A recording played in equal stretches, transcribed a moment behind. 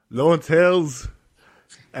Lawrence Hills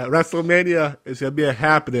at WrestleMania is going to be a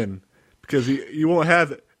happening because you won't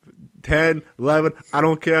have 10, 11, I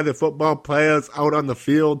don't care, the football players out on the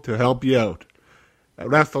field to help you out. At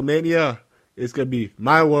WrestleMania, it's going to be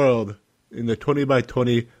my world in the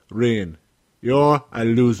 20x20 ring. You're a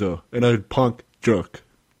loser and a punk jerk.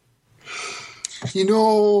 You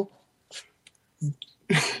know,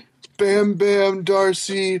 Bam Bam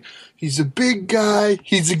Darcy, he's a big guy,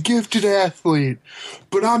 he's a gifted athlete,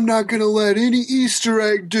 but I'm not going to let any Easter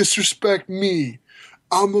egg disrespect me.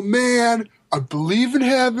 I'm a man, I believe in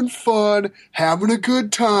having fun, having a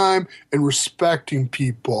good time, and respecting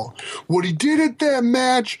people. What he did at that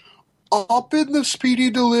match up in the Speedy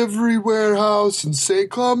Delivery Warehouse in St.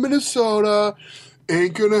 Cloud, Minnesota,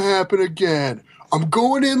 ain't going to happen again. I'm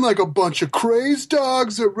going in like a bunch of crazed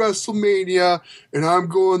dogs at WrestleMania, and I'm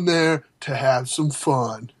going there to have some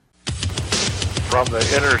fun. From the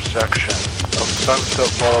intersection of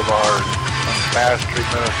Sunset Boulevard and Bass Street,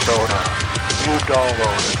 Minnesota, you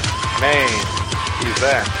downloaded Main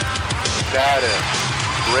Event Status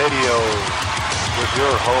Radio with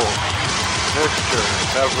your host, Mr.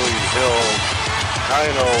 Beverly Hills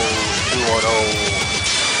 90210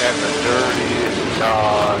 and the Dirty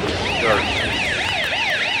Dog Dirty.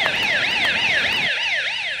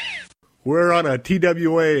 We're on a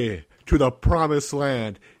TWA to the promised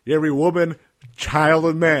land. Every woman, child,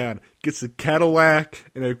 and man gets a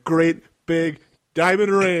Cadillac and a great big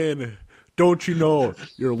diamond ring. Don't you know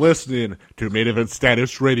you're listening to Main Event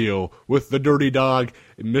Status Radio with the Dirty Dog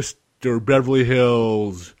and Mr. Beverly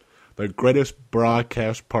Hills, the greatest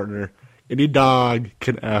broadcast partner any dog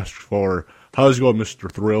can ask for. How's it going,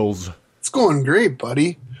 Mr. Thrills? It's going great,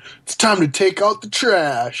 buddy. It's time to take out the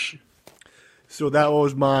trash. So that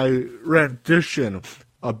was my rendition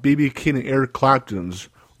of B.B. King and Eric Clapton's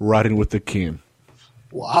Riding with the King.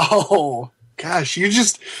 Wow. Gosh, your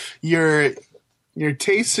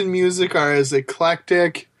tastes in music are as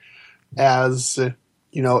eclectic as,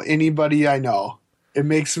 anybody I know. It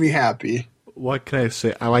makes me happy. What can I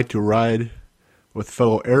say? I like to ride with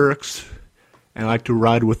fellow Erics, and I like to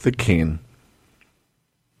ride with the King.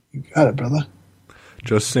 You got it, brother.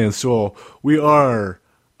 Just saying. So we are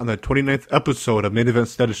on the 29th episode of Main Event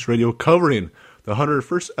Status Radio, covering the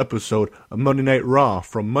 101st episode of Monday Night Raw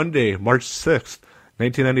from Monday, March 6th,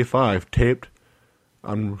 1995, taped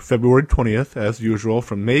on February 20th, as usual,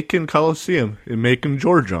 from Macon Coliseum in Macon,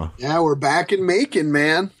 Georgia. Yeah, we're back in Macon,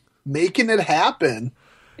 man. Making it happen.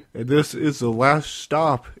 And this is the last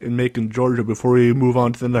stop in Macon, Georgia, before we move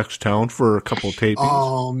on to the next town for a couple tapings.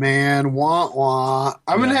 Oh, man. Wah, wah.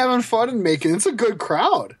 I've been having fun in Macon. It's a good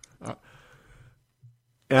crowd.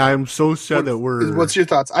 And I'm so sad that we're... What's your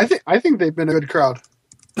thoughts? I think they've been a good crowd.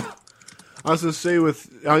 I was going to say, with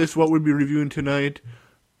at least what we'd be reviewing tonight,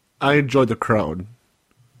 I enjoyed the crowd.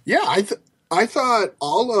 Yeah, I thought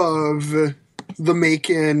all of the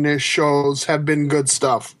Macon shows have been good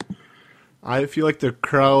stuff. I feel like the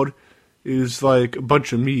crowd is like a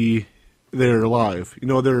bunch of me there live.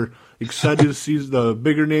 They're excited to see the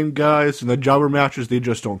bigger name guys, and the jobber matches, they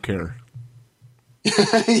just don't care.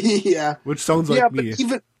 Yeah. Which sounds like me.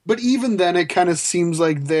 But even then, it kind of seems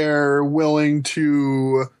like they're willing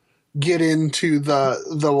to get into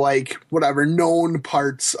the like whatever known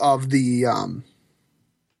parts of the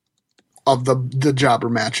jobber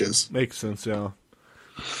matches. Makes sense, yeah.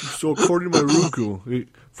 So according to Maruku,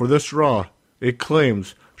 for this Raw, it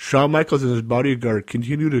claims Shawn Michaels and his bodyguard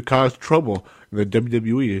continue to cause trouble in the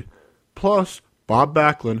WWE, plus Bob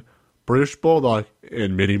Backlund, British Bulldog,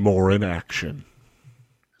 and many more in action.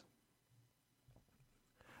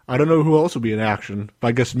 I don't know who else will be in action, but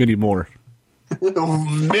I guess many more.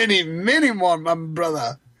 Many more, my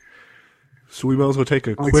brother. So we might as well take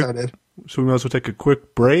a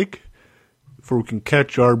quick break before we can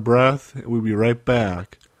catch our breath, and we'll be right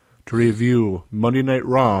back to review Monday Night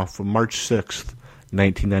Raw from March 6th,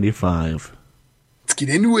 1995. Let's get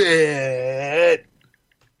into it.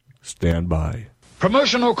 Stand by.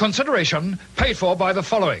 Promotional consideration paid for by the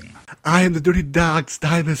following. I am the Dirty Dog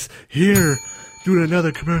Stybus here doing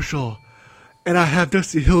another commercial, and I have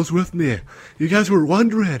Dusty Hills with me. You guys were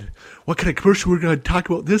wondering what kind of commercial we're going to talk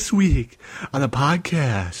about this week on the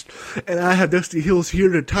podcast, and I have Dusty Hills here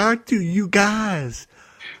to talk to you guys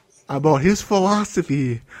about his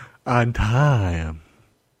philosophy on time.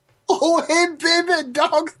 Oh, hey, baby,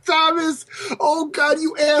 Dog Thomas. Oh, God,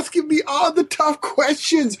 you asking me all the tough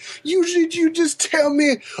questions. Usually you just tell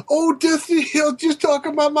me, oh, Dusty Hill, just talk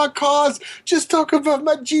about my cars. Just talk about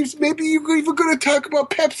my Jeeps. Maybe you're even going to talk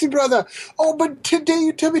about Pepsi, brother. Oh, but today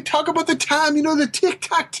you tell me talk about the time, the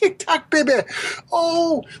tick-tock, baby.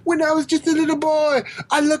 Oh, when I was just a little boy,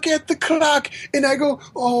 I look at the clock and I go,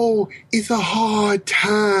 oh, it's a hard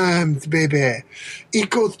times, baby. It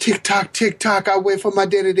goes tick-tock. I wait for my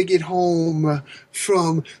daddy to get home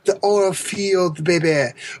from the oil field,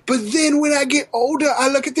 baby. But then when I get older, I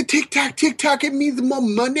look at the tick-tock. It means more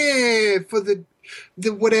money for the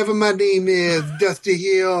whatever my name is, Dusty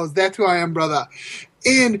Hills. That's who I am, brother.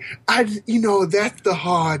 And that's the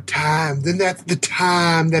hard time. Then that's the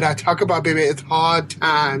time that I talk about, baby. It's hard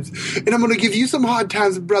times. And I'm going to give you some hard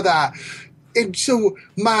times, brother. And so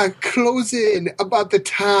my closing about the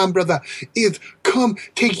time, brother, is come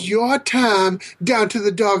take your time down to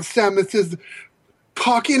the Dog Thomas's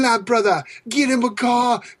parking lot, brother. Get him a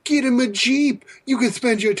car. Get him a Jeep. You can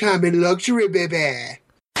spend your time in luxury, baby.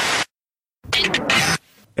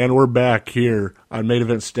 And we're back here on Main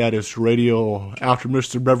Event Status Radio after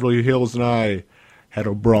Mr. Beverly Hills and I had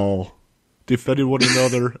a brawl. Defended one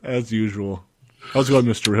another as usual. How's it going,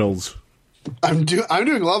 Mr. Hills? I'm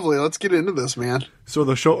doing lovely. Let's get into this, man. So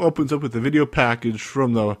the show opens up with the video package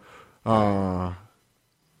from the from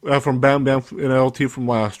Bam Bam and LT from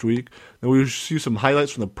last week. Then we see some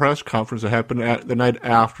highlights from the press conference that happened at the night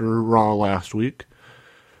after Raw last week.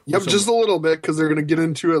 Yep, just a little bit because they're going to get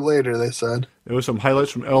into it later, they said. There was some highlights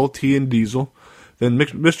from LT and Diesel. Then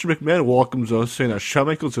Mr. McMahon welcomes us, saying that Shawn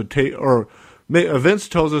Michaels would take, or Vince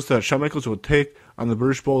tells us that Shawn Michaels would take on the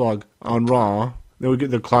British Bulldog on Raw. Then we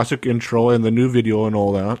get the classic intro and the new video and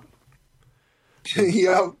all that.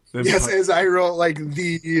 Yep. Yes, as I wrote, like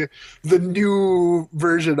the new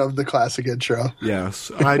version of the classic intro.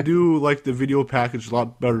 Yes, I do like the video package a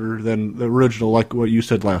lot better than the original, like what you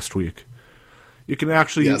said last week. You can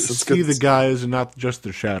actually see the guys and not just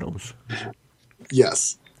their shadows.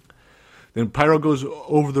 Yes. Then Pyro goes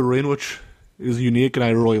over the ring, which is unique, and I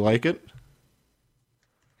really like it.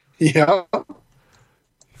 Yeah.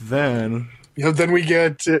 Then we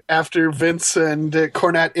get, after Vince and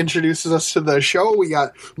Cornette introduces us to the show, we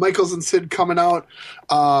got Michaels and Sid coming out.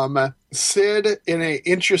 Sid in an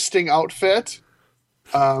interesting outfit,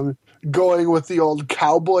 going with the old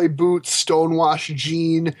cowboy boots, stonewashed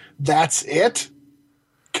jean, that's it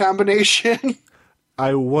combination.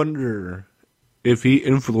 I wonder if he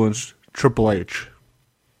influenced Triple H.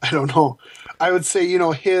 I don't know. I would say,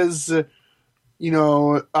 his... that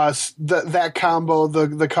combo,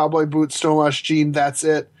 the cowboy boot, stonewashed jean, that's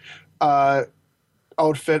it,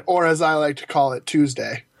 outfit, or as I like to call it,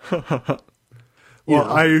 Tuesday. Well,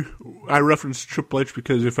 I referenced Triple H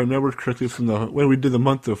because if I remember correctly from when we did the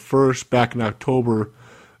month of first back in October,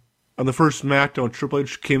 on the first SmackDown, Triple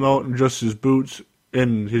H came out in just his boots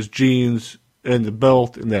and his jeans and the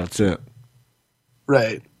belt, and that's it.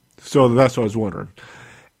 Right. So that's what I was wondering.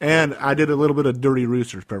 And I did a little bit of dirty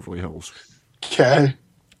research, Beverly Hills. Okay.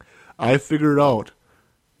 I figured out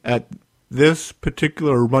at this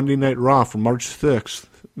particular Monday Night Raw from March 6th,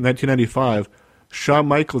 1995, Shawn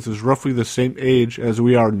Michaels is roughly the same age as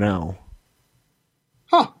we are now.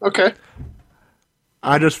 Huh, okay.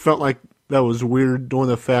 I just felt like that was weird, knowing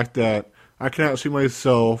the fact that I cannot see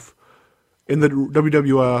myself in the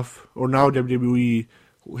WWF, or now WWE,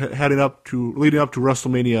 leading up to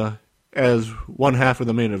WrestleMania as one half of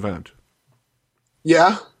the main event.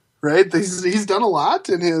 Yeah. Right, he's done a lot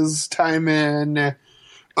in his time in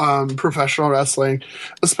professional wrestling,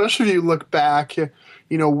 especially if you look back,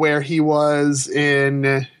 where he was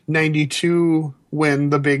in '92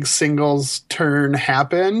 when the big singles turn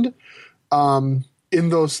happened. In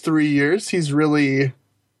those 3 years, he's really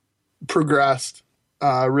progressed,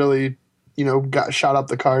 really, got shot up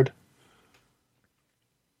the card.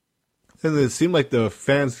 And it seemed like the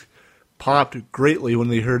fans popped greatly when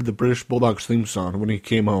they heard the British Bulldog's theme song when he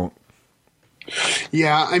came out.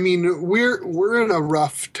 Yeah, I mean, we're in a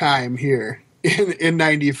rough time here in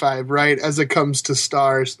 '95, right? As it comes to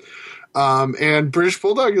stars, and British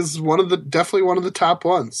Bulldog is definitely one of the top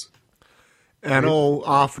ones. And I know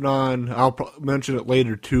off and on, I'll mention it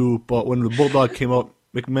later too, but when the Bulldog came out,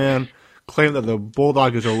 McMahon claimed that the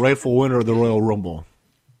Bulldog is a rightful winner of the Royal Rumble.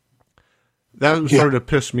 That started to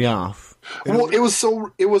piss me off. Well, it was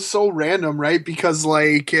so random, right? Because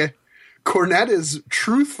Cornette is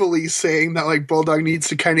truthfully saying that Bulldog needs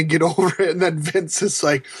to kind of get over it, and then Vince is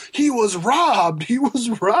like, he was robbed.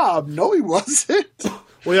 No, he wasn't.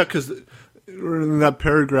 Well, yeah, because in that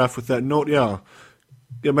paragraph with that note,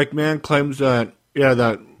 McMahon claims that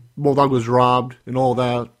Bulldog was robbed and all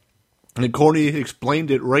that, And Corny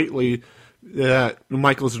explained it rightly that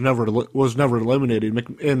Michaels was never eliminated.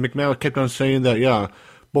 And McMahon kept on saying that, yeah,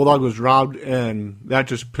 Bulldog was robbed, and that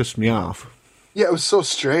just pissed me off. Yeah, it was so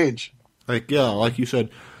strange. Like, yeah, like you said,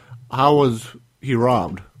 how was he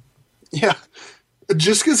robbed? Yeah.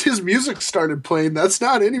 Just because his music started playing, that's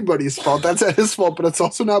not anybody's fault. That's not his fault, but it's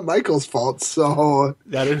also not Michael's fault. So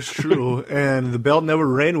that is true. And the bell never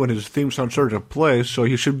rang when his theme song started to play, so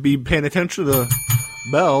he should be paying attention to the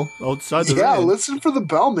bell outside the ring. Listen for the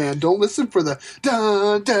bell, man. Don't listen for the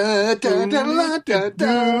da da da da da da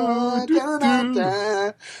da da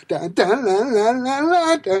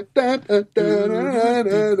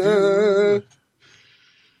da.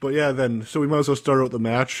 But yeah, then, so we might as well start out the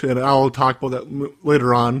match, and I'll talk about that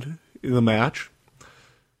later on in the match.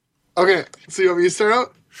 Okay, so you want me to start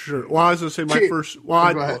out? Sure. Well, I was going to say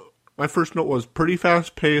my first note was pretty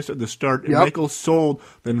fast-paced at the start, and Michaels sold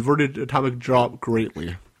the inverted atomic drop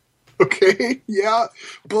greatly. Okay, yeah.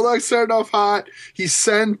 Bulldog started off hot. He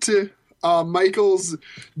sent Michaels,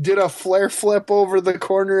 did a flare flip over the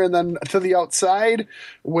corner and then to the outside,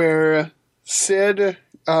 where Sid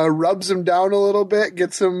rubs him down a little bit,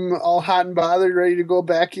 gets him all hot and bothered, ready to go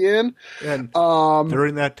back in. And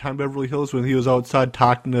during that time, Beverly Hills, when he was outside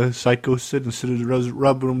talking to Psycho Sid and Sid was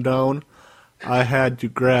rubbing him down, I had to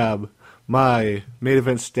grab my main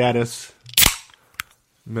event status,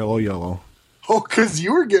 Mellow Yellow. Oh, because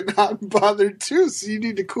you were getting hot and bothered too, so you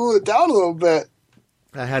need to cool it down a little bit.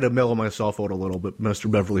 I had to mellow myself out a little bit, Mr.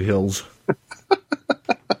 Beverly Hills.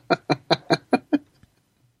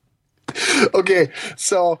 Okay,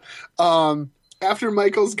 so after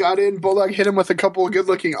Michaels got in, Bulldog hit him with a couple of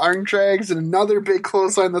good-looking arm drags and another big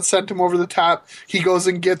clothesline that sent him over the top. He goes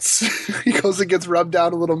and gets rubbed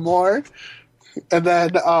down a little more, and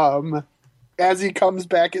then as he comes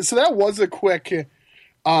back, so that was a quick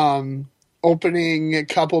opening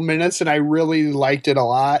couple minutes, and I really liked it a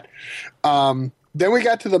lot. Then we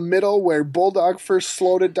got to the middle where Bulldog first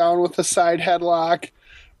slowed it down with a side headlock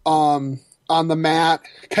on the mat.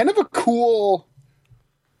 Kind of a cool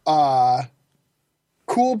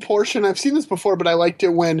portion. I've seen this before, but I liked it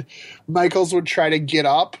when Michaels would try to get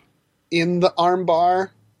up in the arm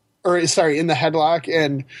bar, in the headlock,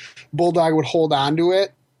 and Bulldog would hold on to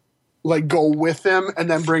it, like go with him,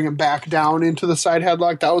 and then bring him back down into the side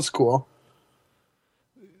headlock. That was cool.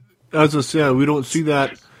 As I said, we don't see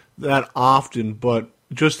that often, but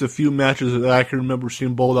just a few matches that I can remember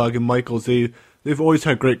seeing Bulldog and Michaels, they've always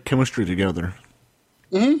had great chemistry together.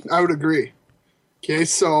 I would agree. Okay,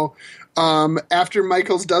 so after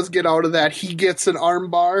Michaels does get out of that, he gets an arm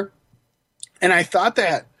bar, and I thought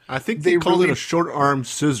that I think they called it a short arm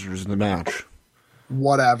scissors in the match.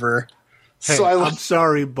 Whatever. Hey, so I'm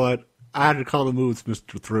sorry, but I had to call the moves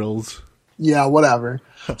Mr. Thrills. Yeah, whatever.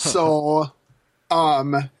 So,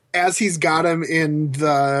 as he's got him in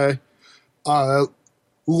the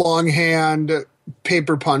long hand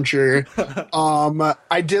paper puncher,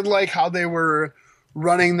 I did like how they were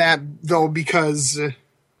running that though, because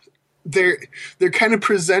they're kind of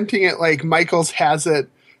presenting it like Michaels has it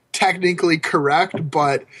technically correct,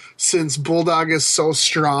 but since Bulldog is so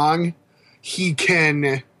strong, he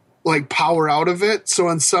can like power out of it. So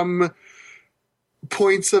in some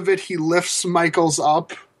points of it, he lifts Michaels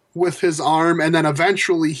up with his arm, and then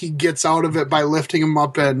eventually he gets out of it by lifting him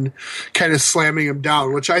up and kind of slamming him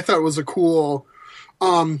down, which I thought was a cool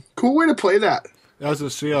way to play that. As to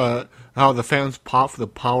see how the fans pop for the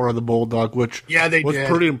power of the Bulldog, which was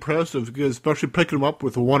pretty impressive, especially picking him up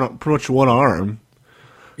with pretty much one arm.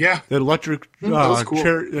 Yeah, the electric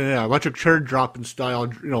chair dropping style,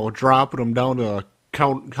 dropping him down to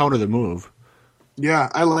counter the move. Yeah,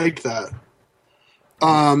 I liked that.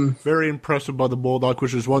 Very impressive by the Bulldog,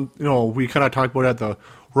 which is one, we kind of talked about at the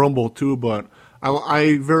Rumble too, but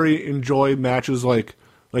I very enjoy matches like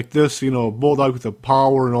this, Bulldog with the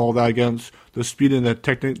power and all that against the speed and the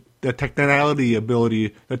technical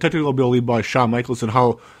ability by Shawn Michaels, and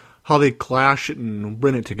how they clash it and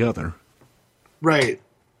bring it together. Right.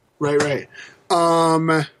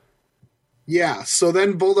 Yeah, so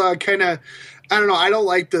then Bulldog kind of, I don't know, I don't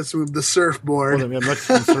like this move, the surfboard. Well,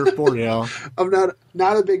 Mexican surfboard, yeah. I'm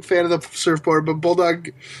not a big fan of the surfboard, but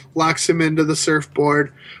Bulldog locks him into the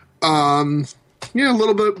surfboard. A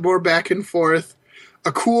little bit more back and forth.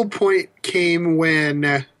 A cool point came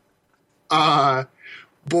when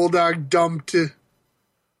Bulldog dumped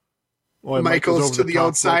Michaels to the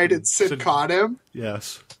outside and Sid caught him.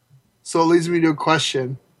 Yes. So it leads me to a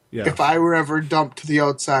question. Yes. If I were ever dumped to the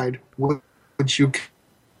outside, would you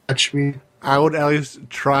catch me? I would at least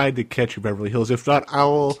try to catch you, Beverly Hills. If not, I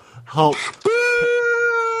will help.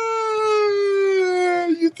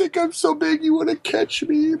 You think think I'm so big you wouldn't catch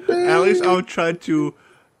me, man. At least I'll try to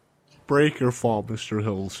break your fall, Mr.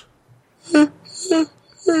 Hills. I'm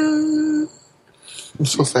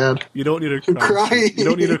so sad. You don't need to I'm cry. crying. You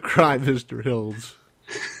don't need to cry, Mr. Hills.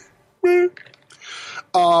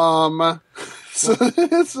 So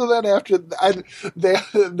then after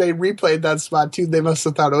they replayed that spot too, they must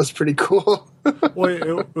have thought it was pretty cool.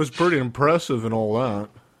 Well, it was pretty impressive and all that.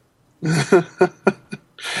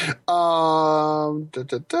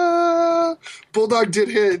 Bulldog did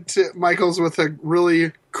hit Michaels with a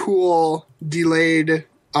really cool delayed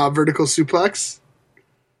vertical suplex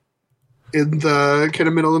in the kind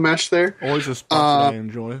of middle of the match there. Always a spot that I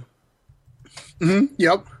enjoy.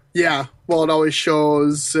 Yep. Yeah. Well, it always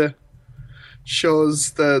shows the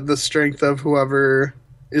strength of whoever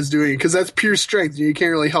is doing it, because that's pure strength. You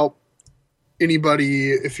can't really help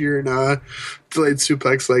anybody if you're in a delayed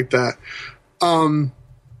suplex like that.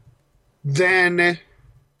 Then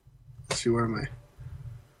let's see, where am I?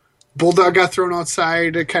 Bulldog got thrown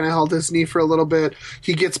outside, kind of held his knee for a little bit.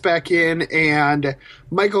 He gets back in, and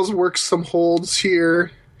Michaels works some holds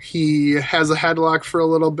here. He has a headlock for a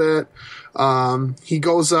little bit. He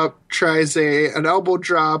goes up, tries an elbow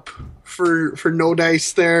drop for no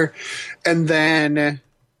dice there, and then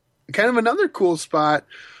kind of another cool spot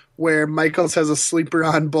where Michaels has a sleeper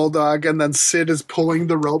on Bulldog, and then Sid is pulling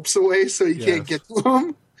the ropes away so he can't get to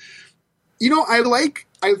him. You know, I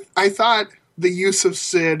thought the use of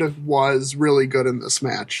Sid was really good in this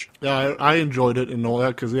match. Yeah, I enjoyed it and all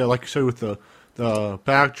that because, yeah, like you said, with the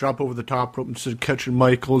backdrop over the top rope and Sid catching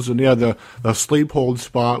Michaels, and yeah, the sleep hold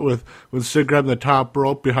spot with Sid grabbing the top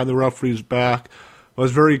rope behind the referee's back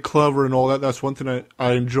was very clever and all that. That's one thing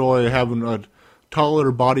I enjoy, having a taller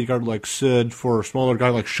bodyguard like Sid for a smaller guy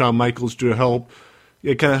like Shawn Michaels to help.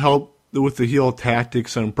 It kind of help with the heel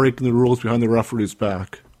tactics and breaking the rules behind the referee's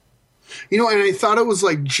back. You know, and I thought it was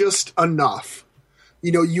like just enough.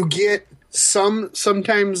 You know, you get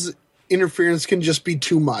sometimes interference can just be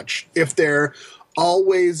too much if they're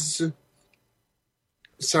always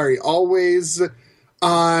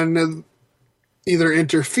on either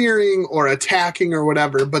interfering or attacking or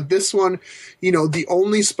whatever. But this one, you know, the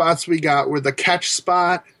only spots we got were the catch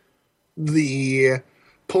spot, the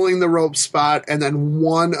pulling the rope spot, and then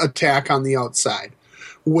one attack on the outside,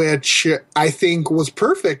 which I think was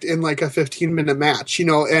perfect in like a 15-minute match, you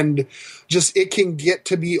know, and just it can get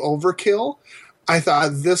to be overkill. I thought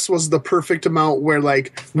this was the perfect amount where,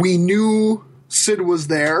 like, we knew Sid was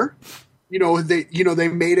there. They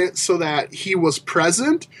made it so that he was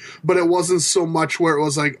present, but it wasn't so much where it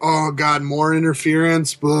was like, oh God, more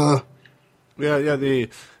interference. Blah. Yeah, they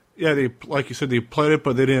like you said, they played it,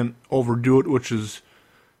 but they didn't overdo it, which is,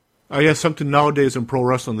 I guess, something nowadays in pro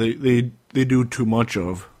wrestling they do too much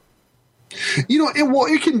of. You know,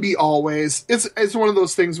 it can be always. It's one of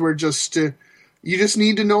those things where just you just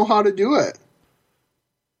need to know how to do it.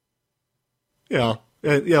 Yeah.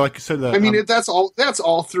 Yeah, like you said, that. I mean, that's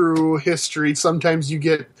all through history. Sometimes you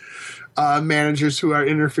get managers who are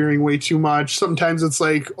interfering way too much. Sometimes it's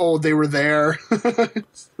like, oh, they were there.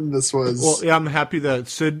 This was. Well, yeah, I'm happy that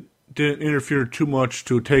Sid didn't interfere too much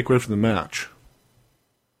to take away from the match.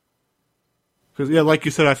 Because, yeah, like you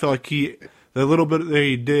said, I felt like the little bit that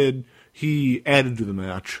he did, he added to the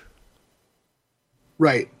match.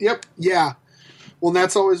 Right. Yep. Yeah. Well,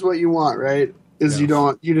 that's always what you want, right? Is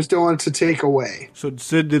yes. You just don't want it to take away. So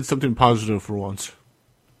Sid did something positive for once.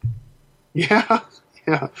 Yeah.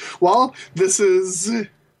 Well, this is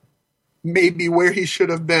maybe where he should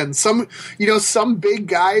have been. Some big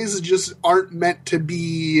guys just aren't meant to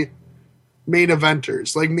be main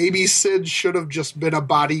eventers. Like maybe Sid should have just been a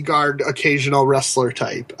bodyguard, occasional wrestler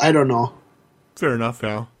type. I don't know. Fair enough,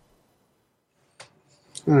 Al.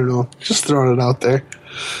 I don't know. Just throwing it out there.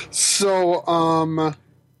 So,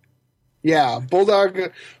 yeah,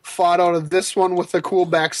 Bulldog fought out of this one with a cool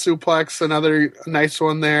back suplex, another nice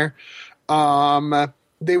one there.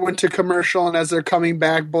 They went to commercial, and as they're coming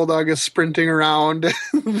back, Bulldog is sprinting around.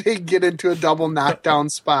 They get into a double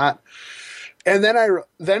knockdown spot. And then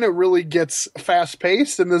it really gets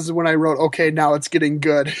fast-paced, and this is when I wrote, okay, now it's getting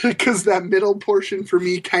good. Because that middle portion for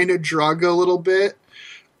me kind of drug a little bit.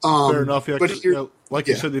 Fair enough, yeah. But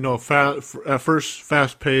you said, at first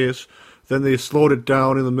fast-paced, then they slowed it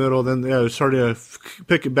down in the middle. Then they started to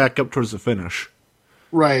pick it back up towards the finish.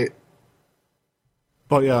 Right.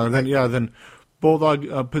 But then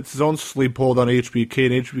Bulldog puts his own sleep hold on HBK,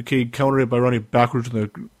 and HBK countered it by running backwards in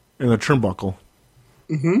the turnbuckle.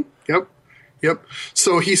 Mm-hmm. Yep.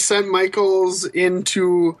 So he sent Michaels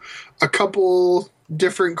into a couple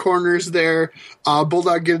different corners there.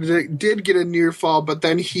 Bulldog did get a near fall, but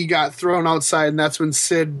then he got thrown outside, and that's when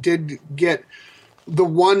Sid did get the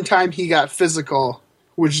one time he got physical,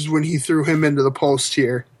 which is when he threw him into the post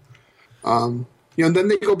here. And then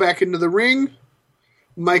they go back into the ring.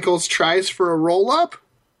 Michaels tries for a roll-up,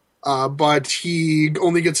 but he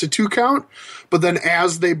only gets a 2 count. But then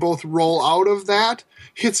as they both roll out of that,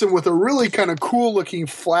 hits him with a really kind of cool-looking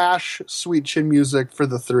flash sweet chin music for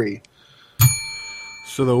the 3.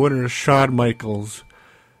 So the winner is Shawn Michaels.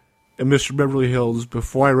 And Mr. Beverly Hills,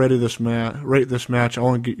 before I rate this match, I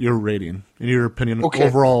want to get your rating and your opinion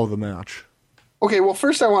overall of the match. Okay, well,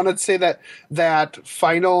 first I wanted to say that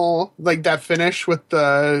final, like that finish with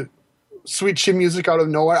the sweet chin music out of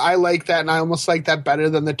nowhere, I like that, and I almost like that better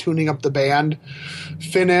than the tuning up the band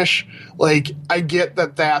finish. Like, I get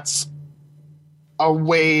that that's a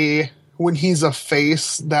way when he's a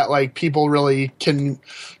face that, like, people really can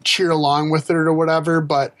cheer along with it or whatever,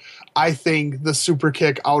 but I think the super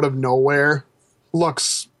kick out of nowhere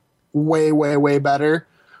looks way, way, way better.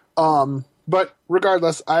 But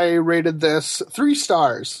regardless, I rated this 3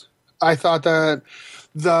 stars. I thought that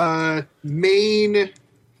the main,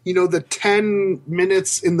 the 10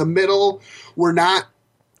 minutes in the middle were not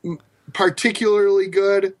particularly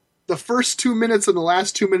good. The first 2 minutes and the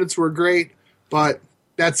last 2 minutes were great, but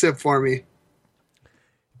that's it for me.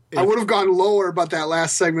 I would have gone lower, but that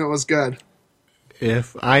last segment was good.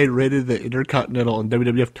 If I rated the Intercontinental and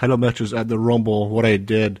WWF title matches at the Rumble what I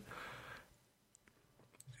did,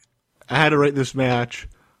 I had to rate this match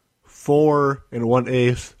 4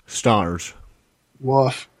 1/8 stars.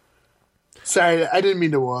 Woof. Sorry, I didn't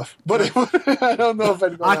mean to woof, but I don't know if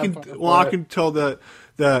I'd go I can tell that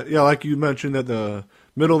like you mentioned, that the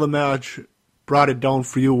middle of the match brought it down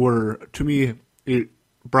for you, where to me it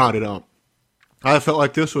brought it up. I felt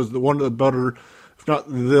like this was one of the better, if not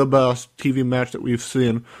the best, TV match that we've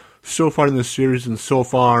seen so far in this series, and so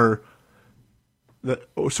far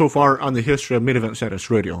on the history of Main Event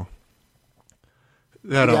Status Radio.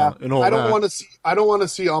 I don't want to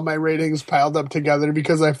see all my ratings piled up together,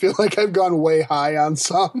 because I feel like I've gone way high on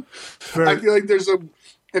some. I feel like there's a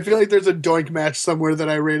Doink match somewhere that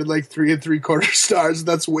I rated like 3 3/4 stars.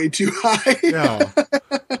 That's way too high. Yeah,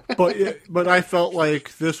 but I felt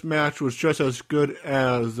like this match was just as good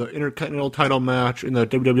as the Intercontinental title match and the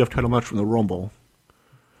WWF title match from the Rumble.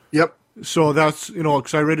 Yep. So that's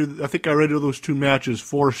because I think I rated those 2 matches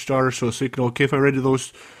 4 stars. So I was thinking, okay, if I rated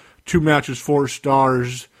those 2 matches 4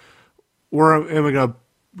 stars, where am I going to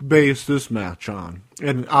base this match on?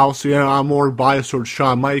 And obviously, I'm more biased towards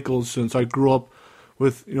Shawn Michaels, since I grew up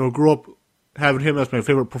having him as my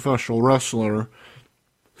favorite professional wrestler.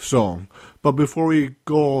 So, but before we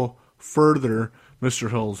go further,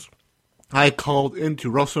 Mr. Hills, I called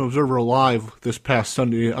into Wrestling Observer Live this past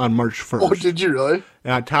Sunday on March 1st. Oh, did you really?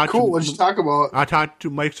 And What'd you talk about? I talked to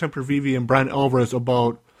Mike Sempervive and Brian Alvarez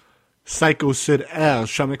about Psycho Sid as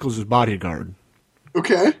Shawn Michaels' bodyguard.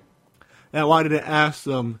 Okay. And I wanted to ask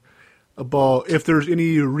them about if there's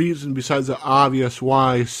any reason besides the obvious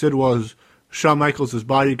why Sid was Shawn Michaels'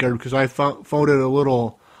 bodyguard, because I found it a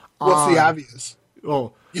little odd. What's the obvious?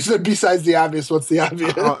 Oh, you said besides the obvious, what's the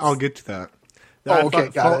obvious? I'll get to that. Got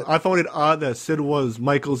it. I found it odd that Sid was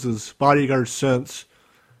Michaels' bodyguard, since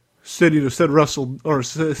Sid main evented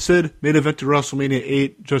WrestleMania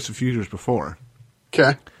 8 just a few years before.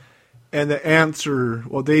 Okay. And the answer,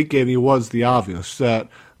 what they gave me, was the obvious, that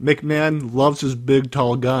McMahon loves his big,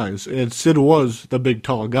 tall guys, and Sid was the big,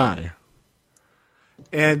 tall guy.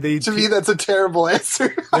 And to me, that's a terrible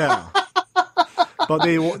answer. Yeah. But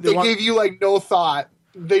they gave you, like, no thought.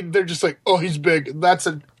 They're just like, oh, he's big. That's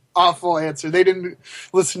an awful answer. They didn't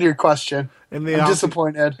listen to your question. And I'm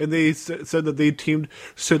disappointed. And they said that they teamed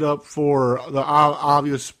Sid up for the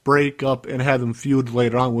obvious breakup and have them feud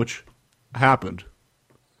later on, which happened.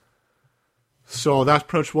 So that's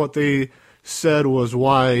pretty much what they said was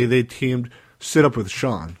why they teamed Sid up with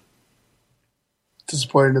Shawn.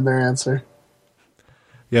 Disappointed in their answer.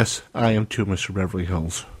 Yes, I am too, Mr. Beverly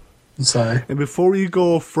Hills. I'm sorry. And before we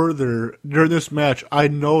go further, during this match, I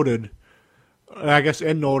noted Jim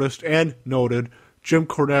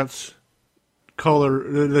Cornette's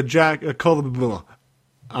color, color.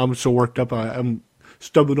 I'm so worked up, I'm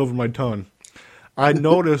stumbling over my tongue. I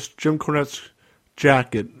noticed Jim Cornette's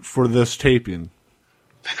jacket for this taping.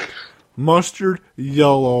 Mustard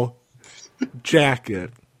yellow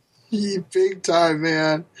jacket. Big time,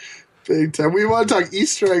 man. Big time. We want to talk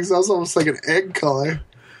Easter eggs. That was almost like an egg color.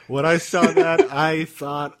 When I saw that, I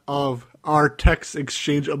thought of our text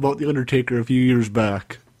exchange about The Undertaker a few years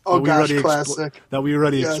back. Oh, gosh, classic. That we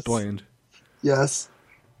already explained. Yes.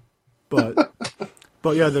 But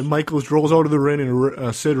yeah, then Michaels rolls out of the ring,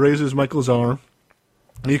 and Sid raises Michaels' arm.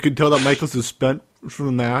 And you can tell that Michaels is spent from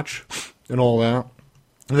the match and all that.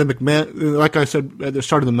 And then McMahon, like I said at the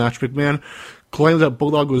start of the match, McMahon claims that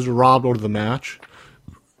Bulldog was robbed out of the match.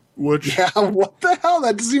 Which, Yeah, what the hell?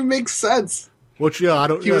 That doesn't even make sense. I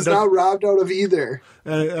don't. He was not robbed out of either.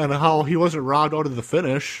 And how he wasn't robbed out of the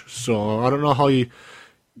finish. So I don't know how he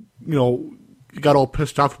got all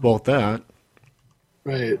pissed off about that.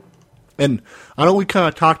 Right. And I know we kind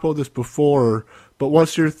of talked about this before, but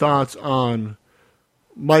what's your thoughts on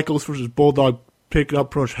Michaels versus Bulldog picking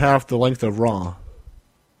up pretty much half the length of Raw?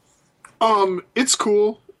 It's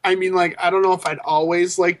cool. I mean, like, I don't know if I'd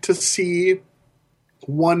always like to see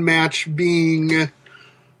one match being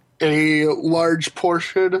a large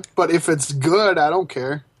portion, but if it's good, I don't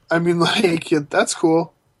care. I mean, like, that's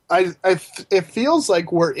cool. It feels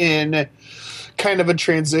like we're in kind of a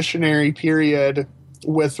transitionary period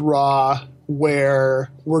with Raw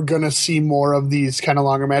where we're going to see more of these kind of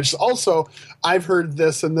longer matches. Also, I've heard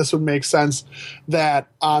this, and this would make sense, that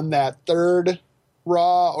on that third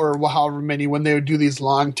Raw or however many, when they would do these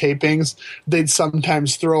long tapings, they'd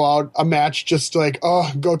sometimes throw out a match just like,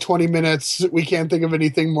 oh, go 20 minutes. We can't think of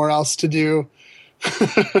anything more else to do.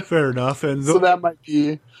 Fair enough. And So that might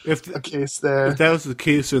be if a case there. If that was the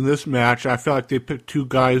case in this match, I feel like they picked two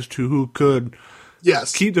guys who could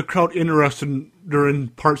keep the crowd interested during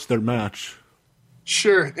parts of their match.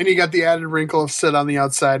 Sure. And you got the added wrinkle of Sid on the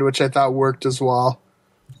outside, which I thought worked as well.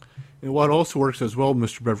 And what also works as well,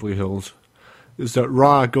 Mr. Beverly Hills, is that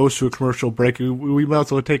Raw goes to a commercial break. We might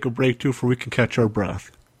as well take a break, too, for we can catch our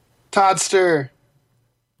breath. Toddster.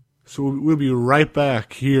 So we'll be right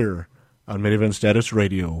back here on Main Event Status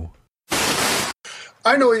Radio.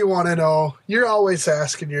 I know you want to know. You're always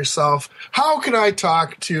asking yourself, how can I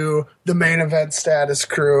talk to the Main Event Status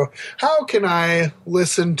crew? How can I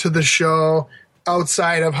listen to the show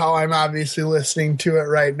outside of how I'm obviously listening to it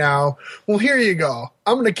right now? Well, here you go.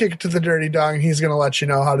 I'm going to kick it to the Dirty Dog, and he's going to let you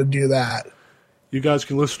know how to do that. You guys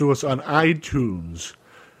can listen to us on iTunes.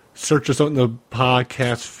 Search us out in the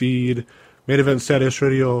podcast feed, Main Event Status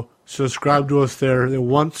Radio. Subscribe to us there. And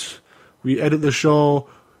once we edit the show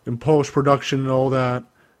in post-production and all that,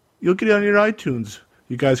 you'll get it on your iTunes.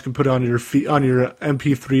 You guys can put it on your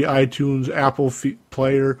MP3 iTunes, Apple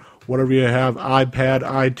player, whatever you have, iPad,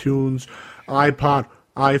 iTunes, iPod,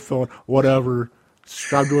 iPhone, whatever.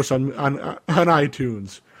 Subscribe to us on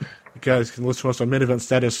iTunes. You guys can listen to us on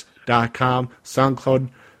MainEventStatus.com,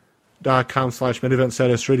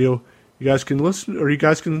 SoundCloud.com/MainEventStatusRadio. You guys can listen, or you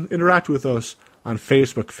guys can interact with us on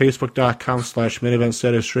Facebook,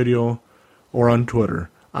 Facebook.com/MainEventStatusRadio, or on Twitter.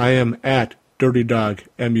 I am at Dirty Dog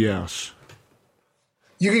MES.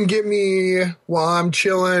 You can get me while I'm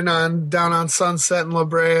chilling down on Sunset in La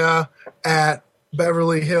Brea at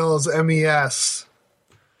Beverly Hills MES.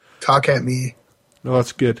 Talk at me. Now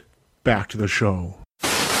let's get back to the show.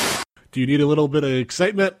 Do you need a little bit of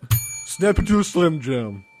excitement? Snap into a Slim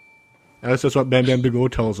Jim. That's what Bam Bam Big O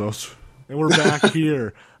tells us. And we're back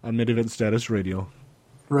here on Main Event Status Radio.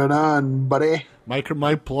 Right on, buddy.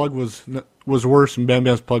 My plug was worse than Bam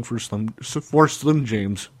Bam's plug for Slim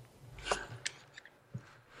James.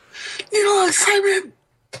 You know, excitement.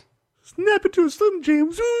 Snap into a Slim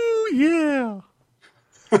James. Ooh, yeah.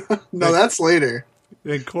 No, that's later.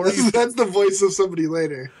 And Corey, that's the voice of somebody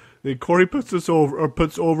later. Then Corey puts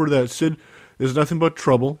over that Sid is nothing but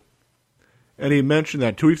trouble. And he mentioned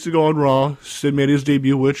that 2 weeks ago on Raw, Sid made his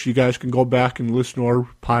debut, which you guys can go back and listen to our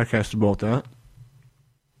podcast about that.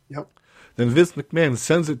 Yep. Then Vince McMahon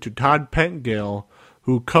sends it to Todd Pettengill,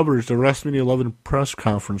 who covers the WrestleMania 11 press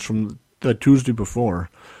conference from the Tuesday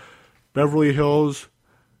before. Beverly Hills,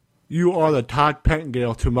 you are the Todd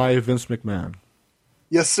Pettengill to my Vince McMahon.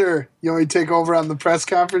 Yes, sir. You want me to take over on the press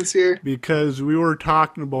conference here? Because we were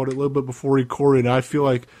talking about it a little bit before recording, and I feel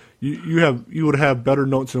like you would have better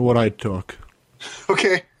notes than what I took.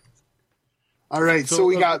 Okay. All right. So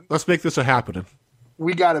let's make this a happening.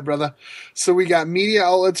 We got it, brother. So we got media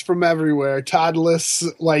outlets from everywhere. Todd lists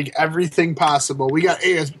like everything possible. We got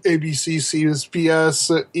ABC,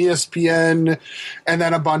 CBS, ESPN, and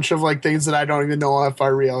then a bunch of like things that I don't even know if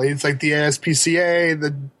are real. It's like the ASPCA,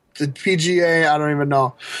 the PGA, I don't even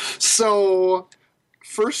know. So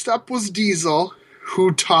first up was Diesel,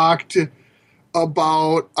 who talked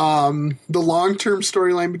about the long-term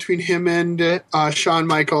storyline between him and Shawn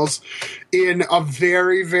Michaels in a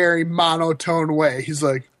very, very monotone way. He's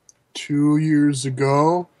like, 2 years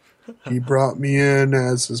ago, he brought me in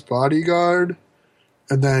as his bodyguard,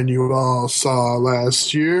 and then you all saw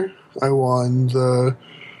last year, I won the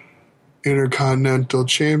Intercontinental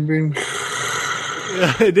Champion.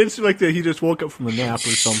 It did seem like that he just woke up from a nap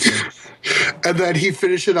or something. And then he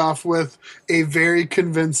finished it off with a very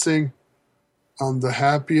convincing, I'm the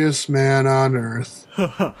happiest man on earth.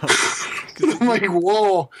 I'm like,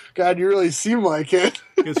 whoa, God, you really seem like it.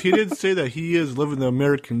 Because he did say that he is living the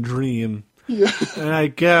American dream. Yeah. And I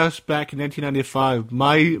guess back in 1995,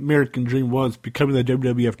 my American dream was becoming the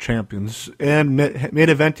WWF champions and main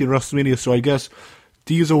eventing WrestleMania. So I guess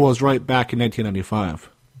Diesel was right back in 1995.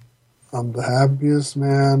 I'm the happiest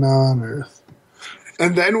man on earth.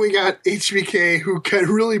 And then we got HBK, who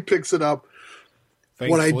really picks it up.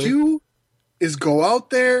 What I do is go out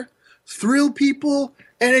there, thrill people,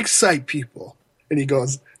 and excite people. And he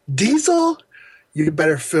goes, Diesel, you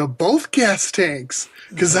better fill both gas tanks,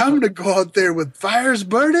 because I'm going to go out there with fires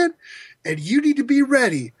burning, and you need to be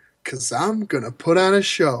ready, because I'm going to put on a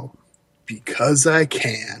show. Because I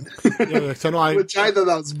can. Yeah, so which I thought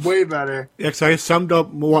that was way better. Yeah, because I summed up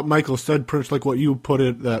what Michael said, pretty much like what you put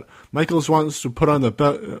it, that Michaels wants to put on the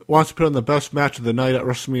best match of the night at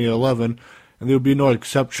WrestleMania 11, and there would be no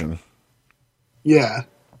exception. Yeah.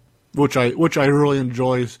 Which I really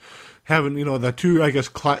enjoy, having, the two, I guess,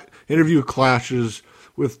 interview clashes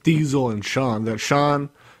with Diesel and Shawn. That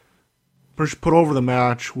Shawn put over the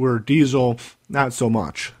match, where Diesel, not so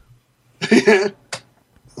much.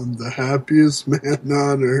 I'm the happiest man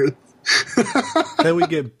on earth. Then we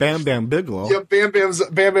get Bam Bam Bigelow. Yep,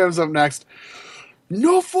 Bam Bam's up next.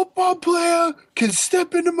 No football player can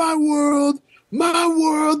step into my world,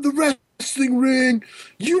 the wrestling ring.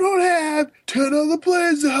 You don't have 10 other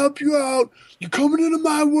players to help you out. You're coming into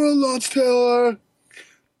my world, Lance Taylor.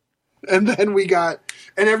 And then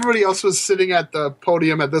and everybody else was sitting at the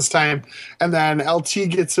podium at this time. And then LT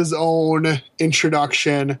gets his own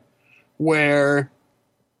introduction where,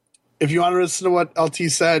 if you want to listen to what LT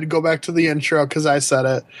said, go back to the intro because I said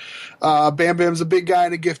it. Bam Bam's a big guy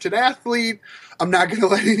and a gifted athlete. I'm not going to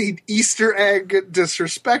let any Easter egg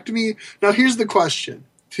disrespect me. Now, here's the question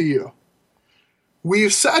to you.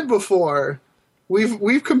 We've said before,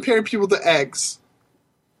 we've compared people to eggs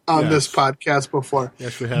on this podcast before.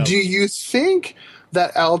 Yes, we have. Do you think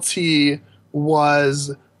that LT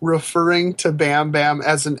was referring to Bam Bam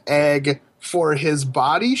as an egg for his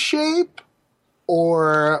body shape?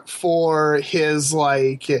 Or for his,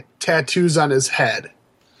 tattoos on his head?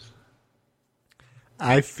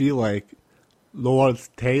 I feel like Lawrence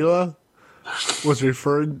Taylor was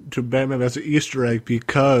referring to Bam Bam as an Easter egg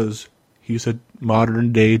because he's a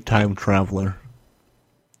modern-day time traveler.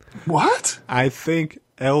 What? I think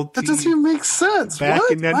LT... That doesn't even make sense. Back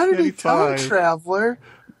what? in 1995, modern-day time traveler?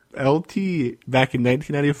 LT, back in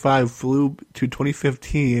 1995, flew to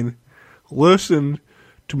 2015, listened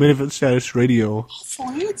to Main Event Status Radio,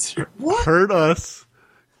 what? heard us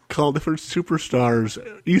call different superstars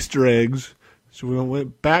Easter eggs, so we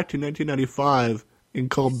went back to 1995 and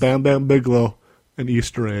called Bam Bam Bigelow an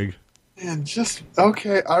Easter egg. Man,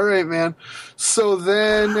 okay, all right, man. So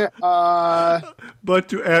then, But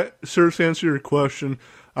to seriously answer your question,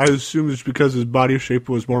 I assume it's because his body shape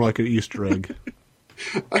was more like an Easter egg.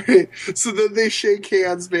 All right, so then they shake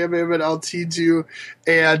hands, Bam Bam and LT do,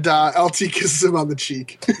 and LT kisses him on the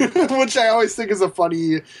cheek, which I always think is a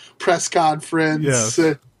funny press conference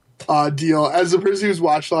deal. As a person who's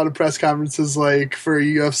watched a lot of press conferences, like for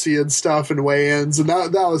UFC and stuff and weigh-ins, and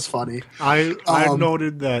that was funny. I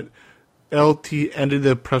noted that LT ended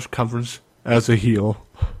the press conference as a heel.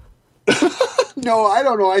 No, I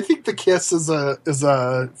don't know. I think the kiss is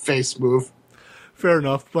a face move. Fair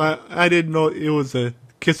enough, but I didn't know it was a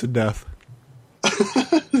kiss of death.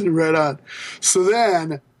 Right on. So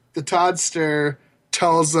then the Toddster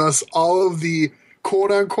tells us all of the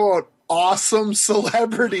quote-unquote awesome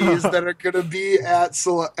celebrities that are going to be at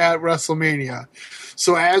WrestleMania.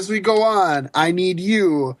 So as we go on, I need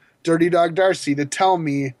you, Dirty Dog Darcy, to tell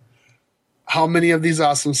me how many of these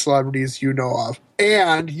awesome celebrities you know of.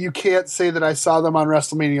 And you can't say that I saw them on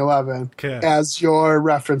WrestleMania 11 as your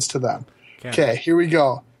reference to them. Okay, here we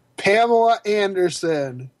go. Pamela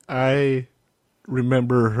Anderson. I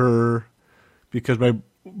remember her because my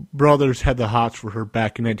brothers had the hots for her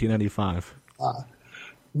back in 1995.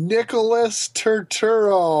 Nicholas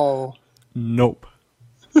Turturro. Nope.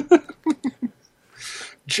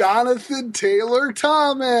 Jonathan Taylor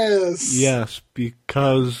Thomas. Yes,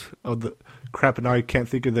 because of the crap, and now I can't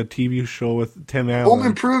think of the TV show with Tim Allen. Home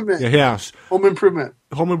Improvement. Yes. Home Improvement.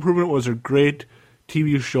 Home Improvement was a great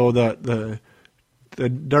TV show that the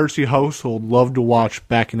Darcy household loved to watch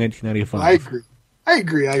back in 1995. I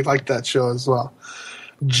agree. I like that show as well.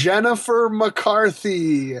 Jennifer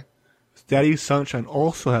McCarthy. Daddy Sunshine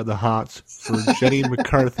also had the hots for Jenny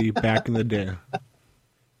McCarthy back in the day.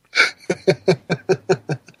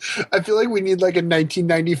 I feel like we need like a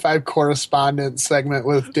 1995 correspondent segment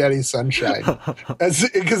with Daddy Sunshine.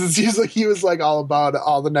 Because it seems like he was like all about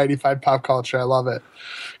all the 95 pop culture. I love it.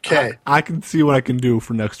 Okay. I can see what I can do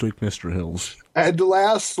for next week, Mr. Hills. And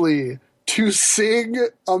lastly, to sing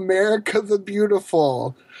America the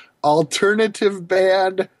Beautiful, alternative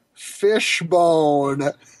band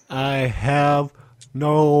Fishbone. I have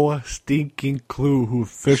no stinking clue who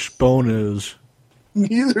Fishbone is.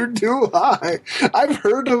 Neither do I.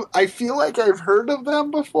 I feel like I've heard of them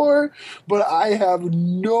before, but I have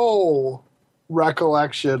no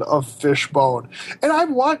recollection of Fishbone. And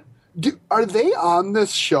are they on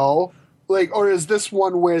this show? Like, or is this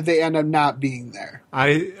one where they end up not being there?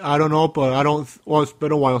 I don't know, but well, it's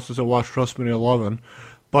been a while since I watched WrestleMania 11.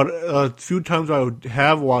 But a few times I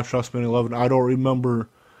have watched WrestleMania 11, I don't remember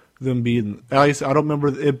them being, at least I don't remember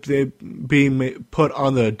it they being put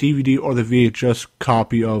on the DVD or the VHS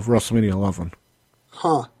copy of WrestleMania 11.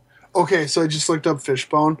 Huh. Okay, so I just looked up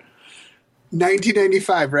Fishbone.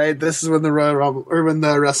 1995, right? This is when the Royal Rumble, or when the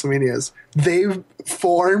WrestleMania is. They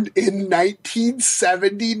formed in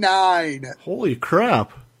 1979. Holy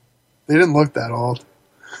crap. They didn't look that old.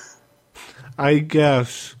 I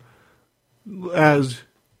guess, as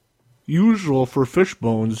usual for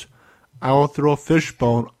Fishbones, I will throw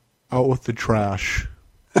Fishbone out with the trash.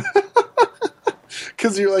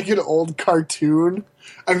 Because you're like an old cartoon.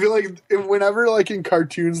 I feel like whenever, like in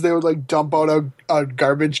cartoons, they would like dump out a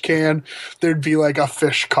garbage can, there'd be like a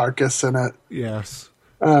fish carcass in it. Yes.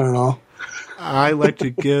 I don't know. I like to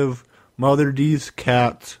give Mother D's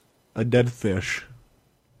cat a dead fish.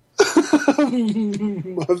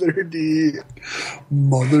 Mother D.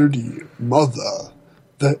 Mother D. Mother.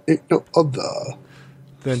 There ain't no other.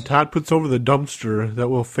 Then Todd puts over the dumpster that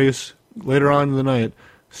will face later on in the night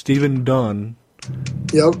Stephen Dunn.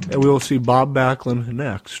 Yep. And we will see Bob Backlund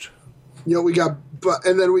next. You know,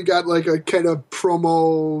 and then we got like a kind of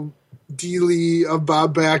promo dealy of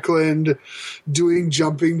Bob Backlund doing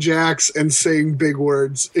jumping jacks and saying big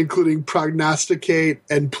words, including prognosticate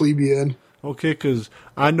and plebeian. Okay, because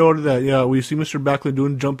I noted that, yeah, we see Mr. Backlund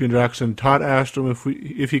doing jumping jacks, and Todd asked him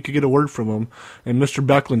if he could get a word from him, and Mr.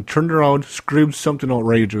 Backlund turned around, screamed something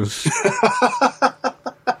outrageous.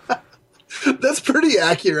 That's pretty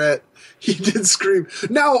accurate. He did scream.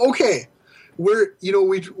 Now, okay,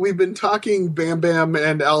 we've been talking Bam Bam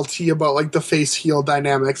and LT about like the face heel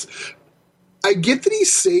dynamics. I get that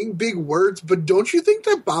he's saying big words, but don't you think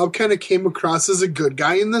that Bob kind of came across as a good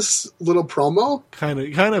guy in this little promo? Kind of,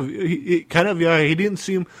 yeah. He didn't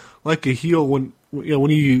seem like a heel when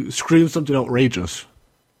he screamed something outrageous.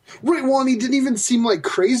 Right. Well, and he didn't even seem like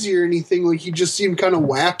crazy or anything. Like he just seemed kind of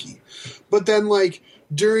wacky. But then, like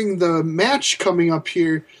during the match coming up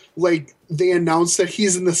here, like they announced that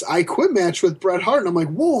he's in this I Quit match with Bret Hart, and I'm like,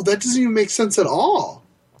 whoa, that doesn't even make sense at all.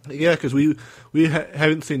 Yeah, because we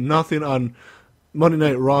haven't seen nothing on Monday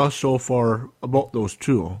Night Raw so far about those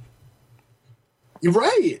two. You're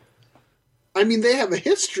right. I mean, they have a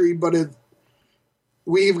history, but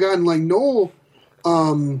we've gotten like no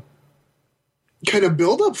kind of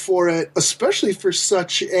build up for it, especially for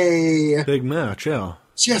such a big match. Yeah,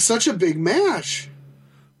 such a big match.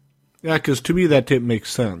 Yeah, because to me that didn't make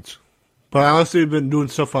sense. But unless they've been doing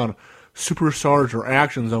stuff on Superstars or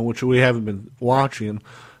Actions on which we haven't been watching,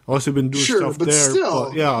 unless they've been doing stuff but there. Still.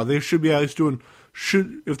 But yeah, they should be at least doing.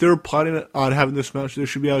 If they're planning on having this match, they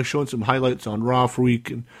should be able showing some highlights on Raw for we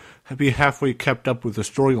can be halfway kept up with the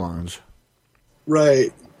storylines.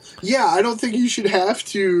 Right. Yeah, I don't think you should have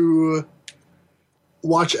to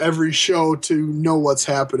watch every show to know what's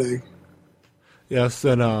happening. Yes,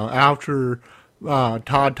 then after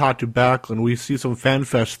Todd talked to Backlund, we see some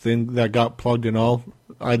FanFest thing that got plugged in all.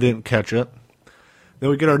 I didn't catch it. Then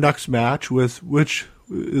we get our next match, which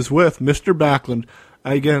is with Mr. Backlund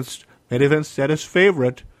against main event status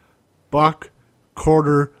favorite, Buck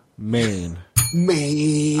Quartermain.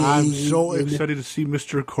 I'm so excited to see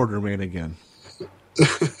Mr. Quartermain again.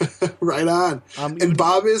 Right on. And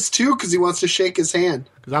Bob is too, because he wants to shake his hand.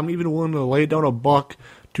 Because I'm even willing to lay down a buck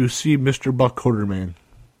to see Mr. Buck Quartermain.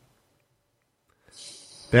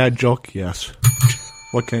 Bad joke, yes.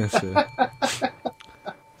 What can I say?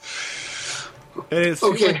 And it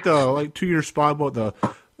seemed like to your spot about the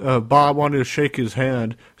Bob wanted to shake his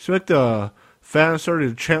hand. It seemed like the fans started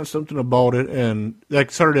to chant something about it, and like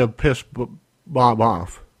started to piss Bob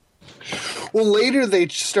off. Well, later they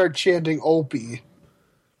start chanting Opie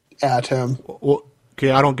at him. Well, okay,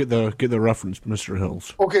 I don't get the reference, Mr.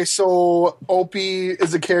 Hills. Okay, so Opie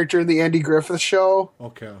is a character in the Andy Griffith Show.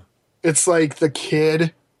 Okay. It's like the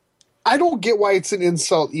kid. I don't get why it's an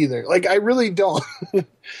insult either. Like, I really don't.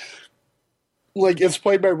 Like, it's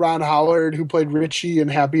played by Ron Howard, who played Richie in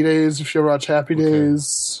Happy Days, if you ever watch Happy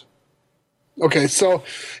Days. Okay, so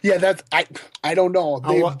yeah, that's I don't know.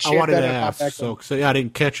 I wanted to ask, so because I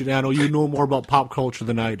didn't catch it. I know you know more about pop culture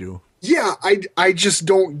than I do. Yeah, I just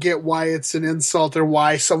don't get why it's an insult or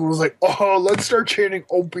why someone was like, oh, let's start chanting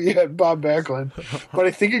Opie at Bob Backlund. But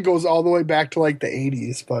I think it goes all the way back to like the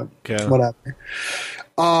 80s, but whatever.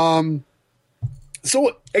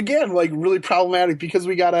 So again, like really problematic because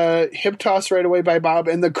we got a hip toss right away by Bob,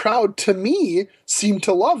 and the crowd to me seemed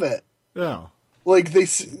to love it. Yeah. Like they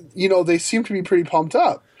seem to be pretty pumped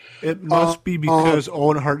up. It must be because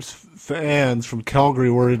Owen Hart's fans from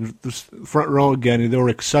Calgary were in the front row again, and they were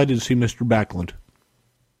excited to see Mr. Backlund.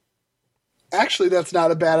 Actually, that's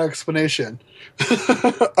not a bad explanation.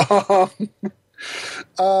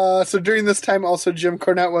 So during this time, also Jim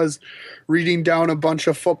Cornette was reading down a bunch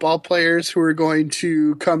of football players who were going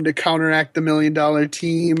to come to counteract the $1 Million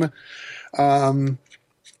Team,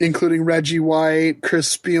 including Reggie White,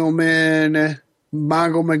 Chris Spielman,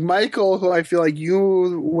 Mongo McMichael, who I feel like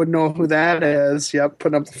you would know who that is. Yep,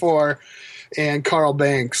 putting up the 4. And Carl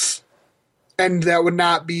Banks. And that would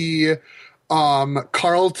not be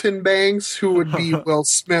Carlton Banks, who would be Will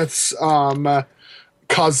Smith's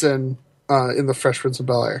cousin in The Fresh Prince of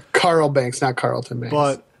Bel-Air. Carl Banks, not Carlton Banks.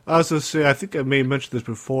 But I was going to say, I think I may have mentioned this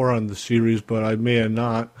before on the series, but I may have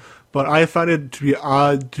not. But I find it to be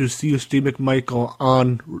odd to see Steve McMichael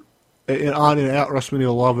on and at WrestleMania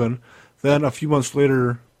 11. Then a few months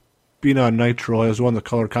later, being on Nitro as one of the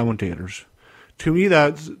color commentators. To me,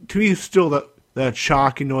 still that's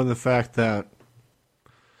shocking, knowing the fact that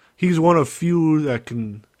he's one of few that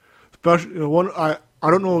can, especially I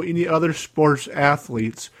don't know any other sports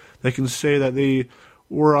athletes that can say that they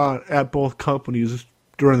were at both companies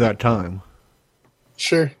during that time.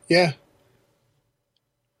 Sure. Yeah.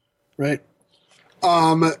 Right.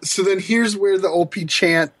 So then here's where the OP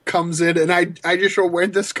chant comes in, and I just wrote,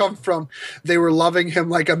 where'd this come from? They were loving him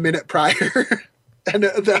like a minute prior. And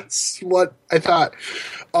that's what I thought.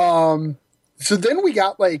 So then we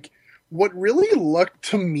got like what really looked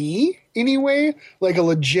to me anyway, like a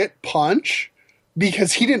legit punch,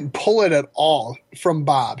 because he didn't pull it at all from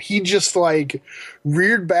Bob. He just like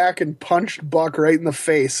reared back and punched Buck right in the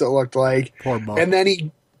face, it looked like. Poor Buck. And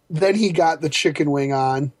then he got the chicken wing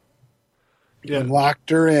on. Yeah. And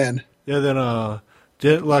locked her in. Yeah, then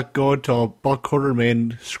didn't let go until Buck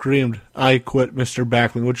Quartermain screamed, "I quit, Mr.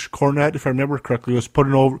 Backlund," which Cornette, if I remember correctly, was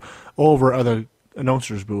putting over at the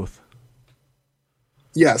announcer's booth.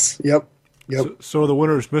 Yes, yep. So the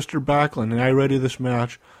winner is Mr. Backlund, and I rated this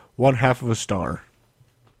match 1/2 of a star.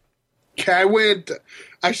 Okay,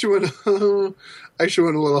 I should went a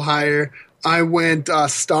little higher. I went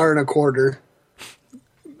 1.25 stars.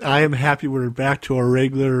 I am happy we're back to our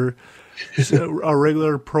regular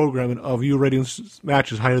program of you rating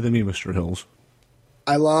matches higher than me, Mr. Hills.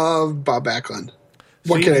 I love Bob Backlund.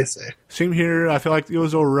 What can I say? Same here. I feel like it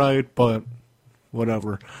was all right, but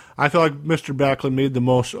whatever. I feel like Mr. Backlund made the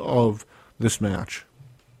most of this match.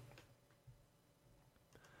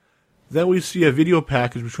 Then we see a video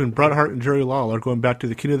package between Bret Hart and Jerry Lawler going back to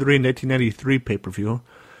the King of the Ring 1993 pay-per-view.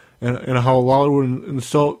 And how Lawler would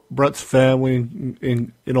insult Bret's family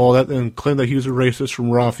and all that, and claim that he was a racist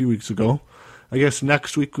from Raw a few weeks ago. I guess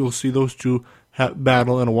next week we'll see those two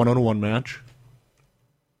battle in a one-on-one match.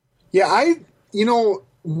 Yeah,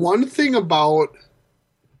 one thing about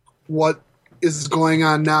what is going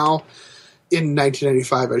on now, in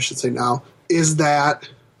 1995, I should say now, is that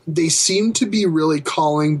they seem to be really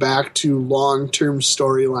calling back to long-term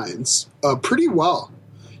storylines pretty well.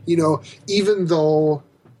 Even though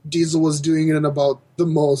Diesel was doing it in about the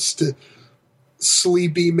most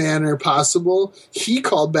sleepy manner possible, he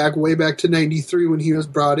called back way back to 93 when he was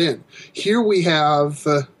brought in. Here we have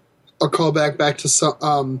a callback back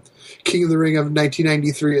to King of the Ring of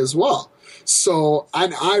 1993 as well. So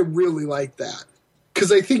I really like that,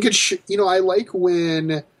 because I think I like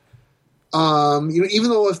when even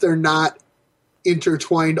though if they're not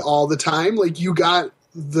intertwined all the time, like you got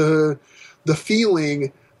the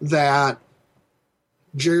feeling that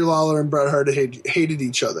Jerry Lawler and Bret Hart hated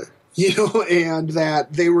each other, and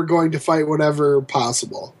that they were going to fight whatever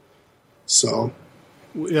possible. So,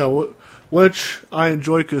 yeah, which I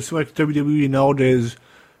enjoy, because like WWE nowadays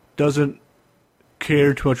doesn't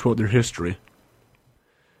care too much about their history.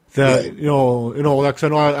 That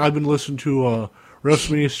I've been listening to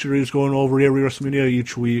WrestleMania series going over every WrestleMania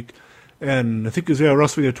each week, and I think it was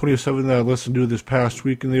WrestleMania 27 that I listened to this past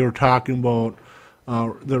week, and they were talking about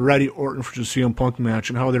the Randy Orton versus CM Punk match,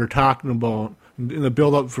 and how they were talking about in the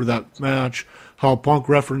build-up for that match, how Punk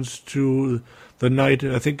referenced to the night,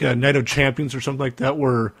 I think Night of Champions or something like that,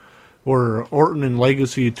 where Orton and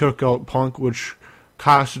Legacy took out Punk, which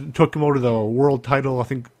took him over to the world title, I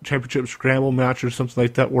think, championship scramble match or something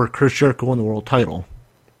like that, where Chris Jericho won the world title.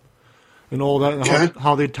 And all that, and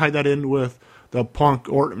how they tied that in with the Punk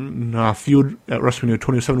Orton feud at WrestleMania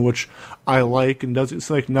 27, which I like, and it's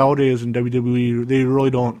like nowadays in WWE, they really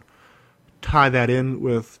don't tie that in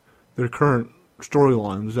with their current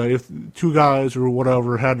storylines. If two guys or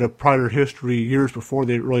whatever had a prior history years before,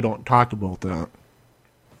 they really don't talk about that.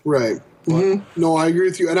 Right. Mm-hmm. No, I agree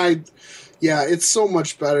with you. And it's so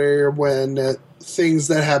much better when things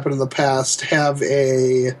that happened in the past have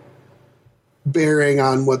a bearing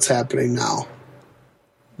on what's happening now.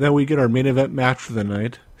 Then we get our main event match for the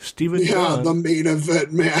night. Stephen Dunn. The main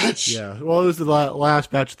event match. Yeah, well, it was the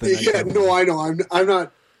last match of the night. Yeah, no, I know.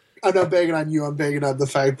 I'm not banging on you. I'm banging on the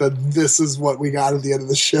fact that this is what we got at the end of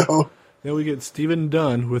the show. Then we get Stephen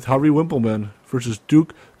Dunn with Harvey Wippleman versus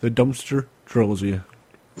Duke the Dumpster Droese.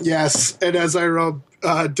 Yes, and as I wrote,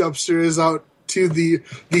 Dumpster is out to the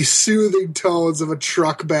soothing tones of a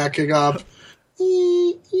truck backing up.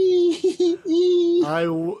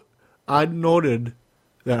 I noted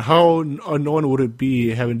that how annoying would it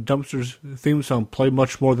be having Dumpster's theme song play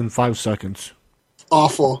much more than 5 seconds.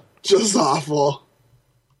 Awful. Just awful.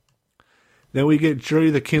 Then we get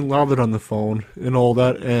Jerry the King Lawler on the phone and all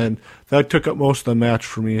that, and that took up most of the match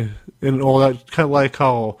for me. And all that, kind of like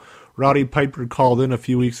how Roddy Piper called in a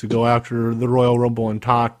few weeks ago after the Royal Rumble and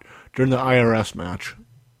talked during the IRS match.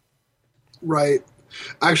 Right.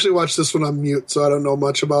 I actually watched this one on mute, so I don't know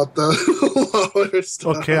much about the Lawler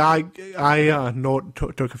stuff. Okay, I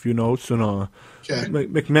took a few notes, and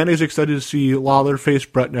McMahon is excited to see Lawler face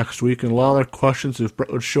Brett next week, and Lawler questions if Brett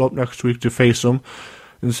would show up next week to face him,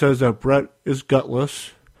 and says that Brett is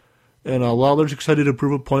gutless, and Lawler's excited to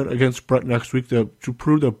prove a point against Brett next week to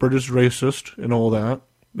prove that Brett is racist and all that,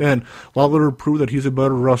 and Lawler will prove that he's a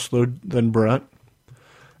better wrestler than Brett,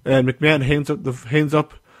 and McMahon hands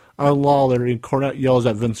up on Lawler, and Cornette yells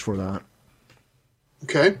at Vince for that.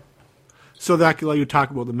 Okay. So that can let you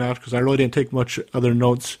talk about the match, because I really didn't take much other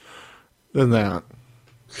notes than that.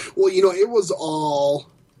 Well, it was all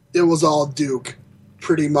Duke,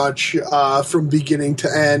 pretty much, from beginning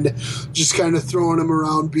to end, just kind of throwing him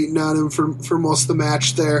around, beating on him for most of the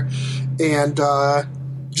match there, and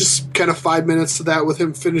just kind of 5 minutes to that with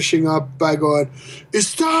him finishing up by going,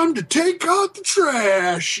 "It's time to take out the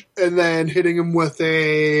trash," and then hitting him with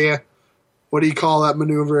a, what do you call that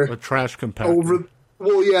maneuver? A trash compactor.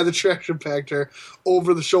 The trash compactor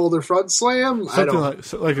over the shoulder front slam. Something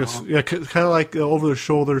kind of like over the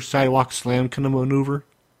shoulder sidewalk slam kind of maneuver.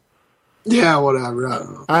 Yeah, whatever. I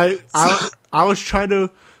don't know. I was trying to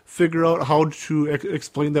figure out how to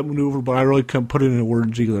explain that maneuver, but I really couldn't put it into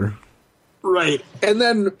words either. Right. And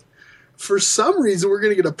then, for some reason, we're going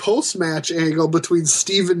to get a post-match angle between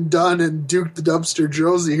Stephen Dunn and Duke the Dumpster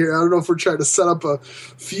Droese here. I don't know if we're trying to set up a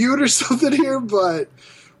feud or something here, but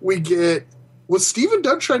was Stephen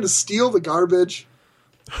Dunn trying to steal the garbage?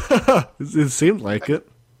 It seemed like it.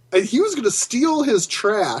 And he was going to steal his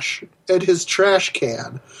trash and his trash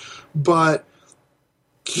can, but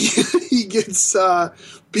he gets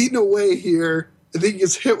beaten away here. I think he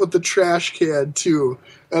gets hit with the trash can, too.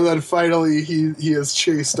 And then finally he is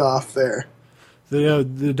chased off there.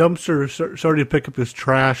 The dumpster started to pick up his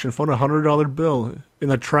trash and found a $100 bill in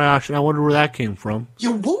the trash, and I wonder where that came from.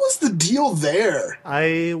 Yeah, what was the deal there?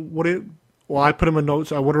 I put in my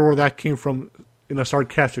notes, I wonder where that came from in a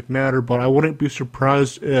sarcastic manner, but I wouldn't be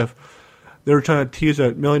surprised if they were trying to tease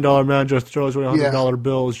that $1 Million Man just throws away $100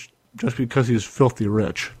 bills just because he's filthy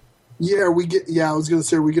rich. Yeah, I was going to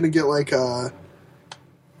say, are we going to get like a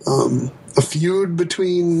feud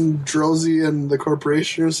between Droese and the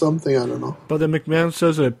corporation or something? I don't know. But then McMahon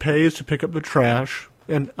says that it pays to pick up the trash,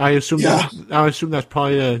 and I assume that's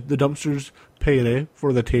probably the dumpster's payday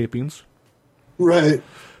for the tapings. Right.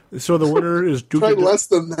 So the winner is Duke. Probably less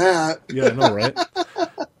than that. Yeah, I know, right?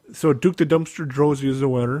 So Duke the Dumpster Droese is the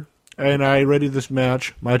winner, and I rated this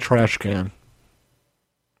match my trash can.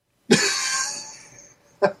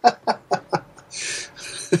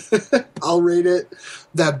 I'll rate it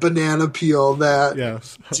that banana peel that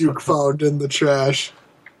Duke found in the trash.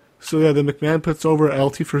 So yeah, the McMahon puts over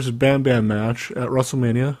LT versus Bam Bam match at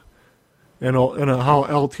WrestleMania, and how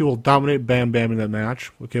LT will dominate Bam Bam in that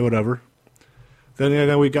match. Okay, whatever.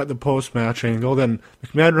 Then we got the post-match angle. Then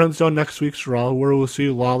McMahon runs down next week's Raw, where we'll see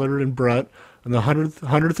Lawler and Brett on the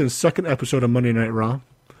 100th and second episode of Monday Night Raw.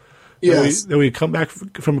 Yes. Then we come back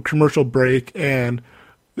from a commercial break, and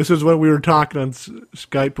this is when we were talking on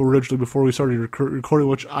Skype originally before we started recording,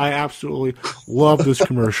 which I absolutely love this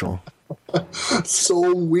commercial.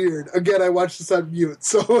 So weird. Again, I watched this on mute,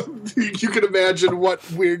 so you can imagine what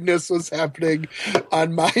weirdness was happening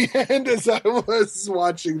on my end as I was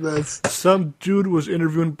watching this. Some dude was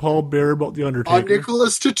interviewing Paul Bearer about The Undertaker.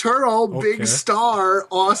 Nicholas Turturro, Okay. big star,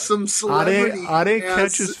 awesome celebrity. I didn't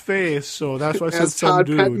catch his face, so that's why I said As some Todd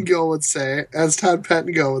dude. Pettengill would say. As Todd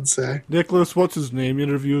Pettengill would say. Nicholas, what's his name,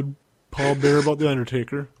 interviewed Paul Bearer about The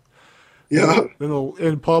Undertaker. Yeah.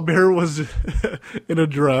 And Paul Bearer was in a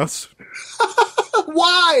dress.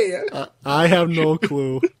 Why? I have no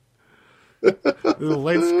clue. The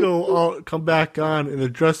lights go out, come back on, and the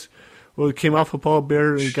dress it came off of Paul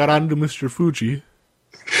Bearer and got onto Mr. Fuji.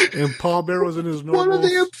 And Paul Bearer was in his normal... What are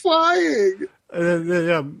they implying? And then,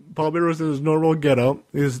 yeah, Paul Bearer was in his normal getup,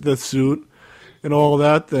 the suit, and all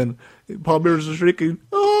that. Then Paul Bearer was shrieking,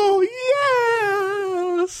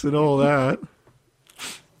 "Oh, yes!" and all that.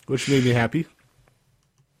 Which made me happy.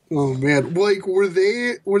 Oh man, like were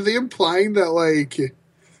they implying that like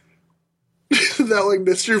that like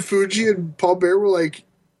Mr. Fuji and Paul Bearer were like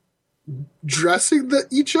dressing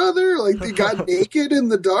each other, like they got naked in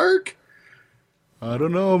the dark? I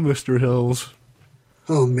don't know, Mr. Hills.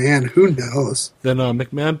 Oh man, who knows? Then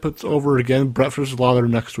McMahon puts over again Brett vs. Lawler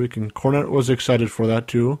next week, and Cornette was excited for that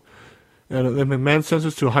too. And then McMahon sends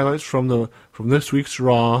us to highlights from this week's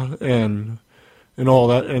Raw and all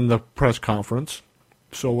that in the press conference.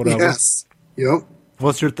 So whatever. Yes. Yep.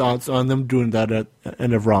 What's your thoughts on them doing that at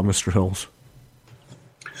end of Raw, Mr. Hills?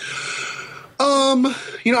 I'm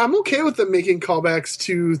okay with them making callbacks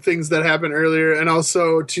to things that happened earlier and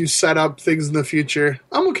also to set up things in the future.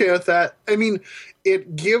 I'm okay with that. I mean,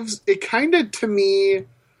 it kind of, to me,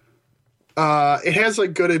 it has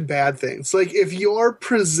like good and bad things. Like if you're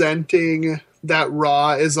presenting that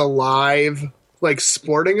Raw is a live like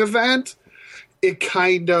sporting event, it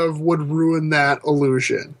kind of would ruin that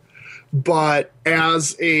illusion. But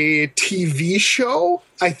as a TV show,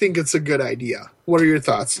 I think it's a good idea. What are your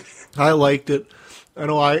thoughts? I liked it. I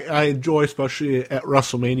know I enjoy, especially at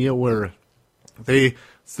WrestleMania, where they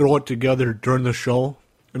throw it together during the show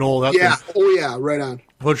and all that. Yeah. Oh, yeah. Right on.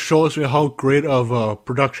 Which shows me how great of a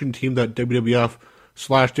production team that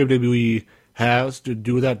WWF/WWE has to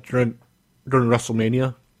do that during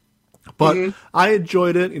WrestleMania. But I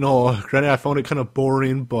enjoyed it. Granted, I found it kind of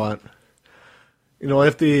boring, but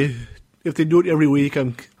if they do it every week,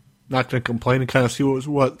 I'm not going to complain and kind of see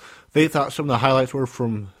what they thought some of the highlights were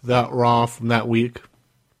from that Raw from that week.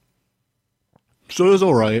 So it was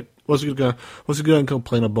all right. Wasn't going to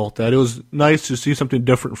complain about that. It was nice to see something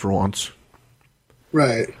different for once.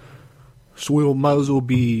 Right. So we might as well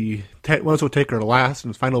take our last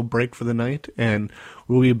and final break for the night, and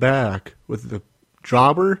we'll be back with the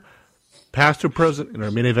jobber, past or present, and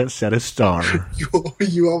our main event status star.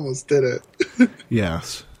 You almost did it.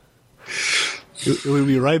 Yes. We'll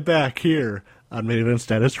be right back here on Main Event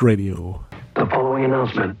Status Radio. The following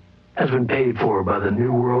announcement has been paid for by the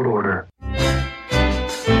New World Order.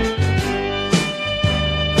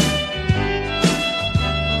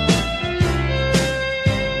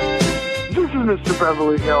 This is Mr.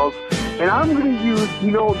 Beverly Hills, and I'm going to use,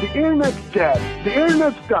 the internet's dead. The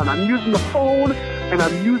internet's done. I'm using the phone, and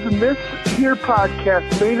I'm using this here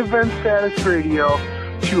podcast, Main Event Status Radio,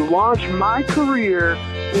 to launch my career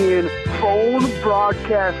in phone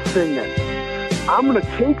broadcast singing. I'm going to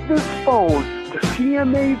take this phone, the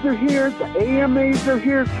CMAs are here, the AMAs are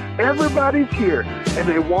here, everybody's here, and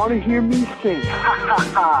they want to hear me sing. Ha ha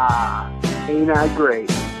ha! Ain't I great?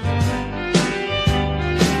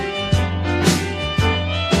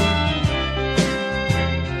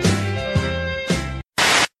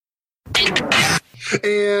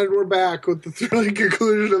 And we're back with the thrilling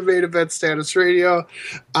conclusion of Main Event Status Radio.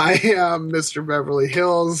 I am Mr. Beverly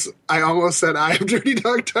Hills. I almost said I am Dirty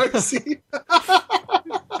Dog Darcy.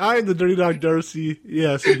 I am the Dirty Dog Darcy.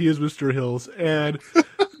 Yes, and he is Mr. Hills. And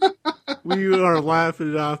we are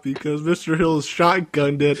laughing it off because Mr. Hills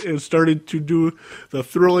shotgunned it and started to do the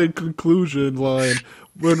thrilling conclusion line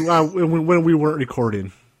when we weren't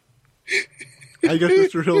recording. I guess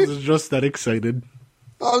Mr. Hills is just that excited.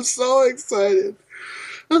 I'm so excited.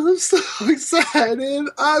 I'm so excited.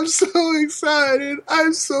 I'm so excited.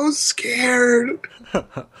 I'm so scared.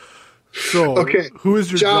 So, okay, who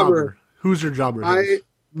is your jobber? Who's your jobber?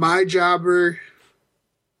 My jobber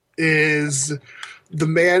is the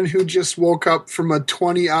man who just woke up from a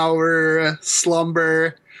 20-hour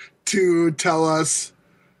slumber to tell us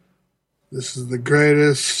this is the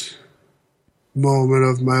greatest moment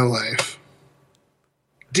of my life.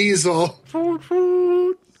 Diesel.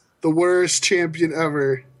 The worst champion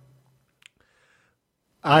ever.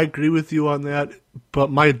 I agree with you on that,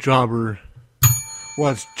 but my jobber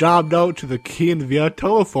was jobbed out to the king via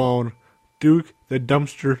telephone Duke the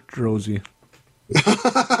Dumpster Drozy.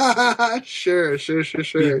 Sure.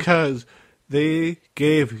 Because they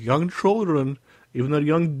gave young children, even a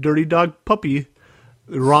young dirty dog puppy,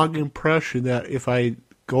 the wrong impression that if I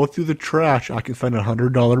go through the trash, I can find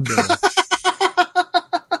 $100 bill.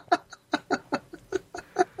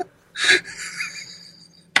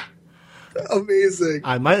 Amazing.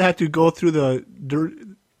 I might have to go through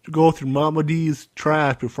Mama D's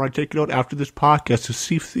trash before I take it out after this podcast to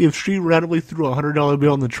see if she randomly threw a $100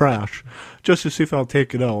 bill in the trash, just to see if I'll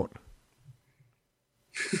take it out.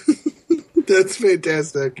 That's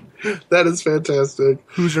fantastic. That is fantastic.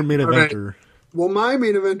 Who's your main eventer? Right. Well, my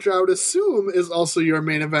main eventer, I would assume, is also your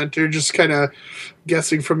main eventer, just kind of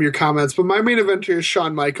guessing from your comments. But my main eventer is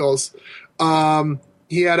Shawn Michaels.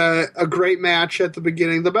 He had a great match at the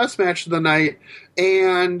beginning, the best match of the night,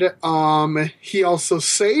 and he also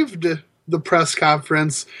saved the press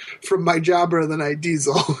conference from my jobber of the night,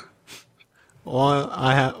 Diesel. All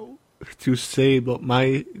I have to say about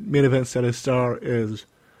my main event status star is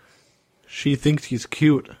she thinks he's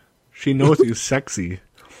cute. She knows he's sexy.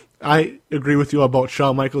 I agree with you about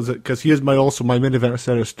Shawn Michaels because he is also my main event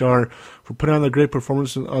status star for putting on a great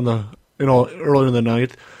performance on the earlier in the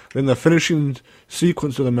night. Then the finishing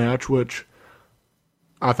sequence of the match, which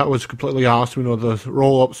I thought was completely awesome. The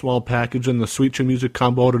roll-up small package and the sweet chin music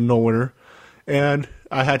combo out of nowhere. And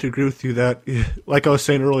I had to agree with you that, like I was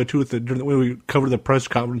saying earlier too, when we covered the press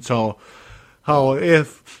conference, how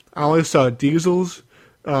if I only saw Diesel's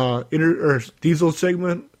Diesel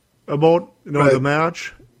segment about the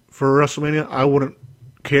match for WrestleMania, I wouldn't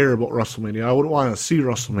care about WrestleMania. I wouldn't want to see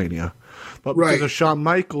WrestleMania. But because of Shawn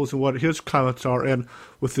Michaels and what his comments are, and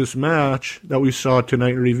with this match that we saw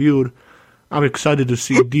tonight and reviewed, I'm excited to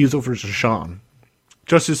see Diesel versus Shawn,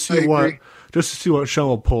 just to see what Shawn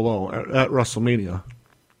will pull out at WrestleMania.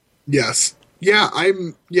 Yes. Yeah. I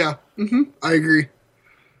agree.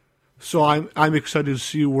 So I'm excited to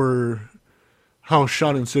see how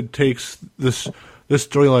Shawn and Sid takes this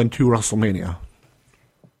storyline to WrestleMania.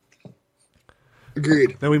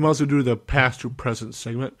 Agreed. Then we might as well do the past to present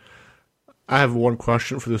segment. I have one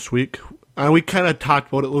question for this week. We kind of talked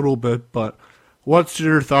about it a little bit, but what's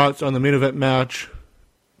your thoughts on the main event match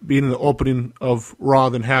being the opening of Raw,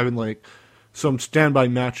 than having some standby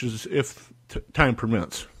matches if time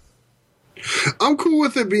permits? I'm cool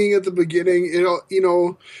with it being at the beginning.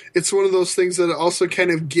 It's one of those things that also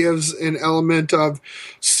kind of gives an element of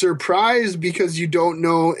surprise because you don't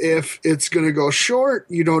know if it's going to go short.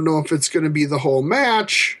 You don't know if it's going to be the whole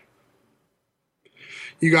match.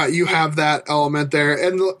 You have that element there,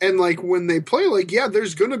 and when they play,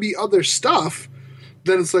 there's going to be other stuff.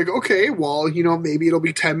 Then it's okay, well, maybe it'll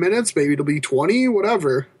be 10 minutes, maybe it'll be 20,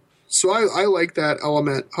 whatever. So I like that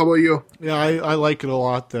element. How about you? Yeah, I like it a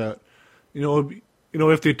lot. That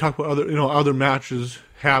if they talk about other matches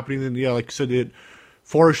happening, then like I said, it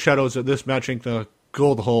foreshadows that this match ain't gonna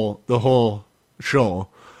go the whole show.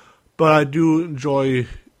 But I do enjoy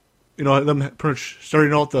them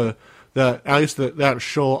starting out at least that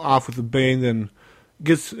show off with a bang. Then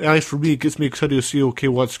gets me excited to see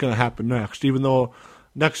what's gonna happen next. Even though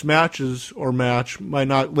next match might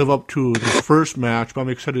not live up to the first match, but I'm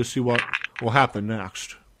excited to see what will happen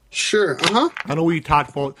next. Sure. I know we talked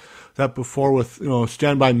about that before with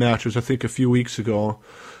standby matches, I think a few weeks ago,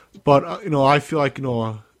 but I feel like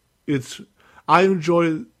I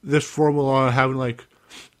enjoy this formula having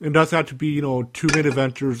it doesn't have to be two main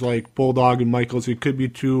eventers like Bulldog and Michaels. It could be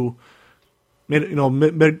two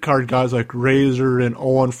mid card guys like Razor and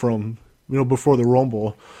Owen from before the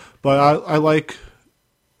Rumble. But I like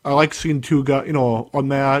seeing two guys a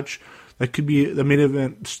match that could be the main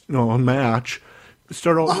event a match.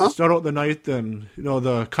 Start out the night, then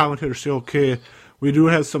the commentators say, okay, we do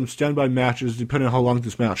have some standby matches depending on how long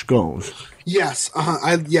this match goes. Yes,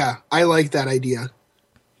 I like that idea.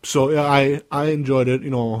 So yeah, I enjoyed it,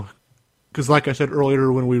 because like I said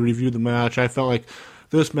earlier when we reviewed the match, I felt like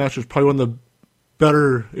this match was probably one of the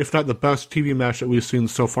better, if not the best, TV match that we've seen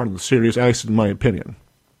so far in the series, at least in my opinion.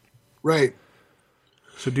 Right.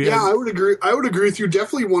 So I would agree. I would agree with you.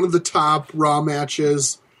 Definitely one of the top Raw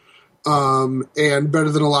matches. And better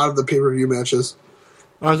than a lot of the pay-per-view matches.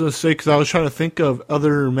 I was going to say, because I was trying to think of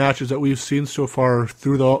other matches that we've seen so far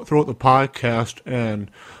throughout the podcast, and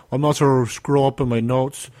I'm also scroll up in my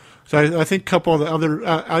notes. So I think a couple of the other,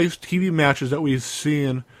 at least TV matches that we've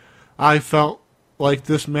seen, I felt like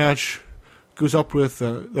this match goes up with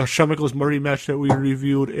the Shawn Michaels Marty match that we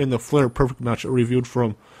reviewed and the Flair Perfect match that we reviewed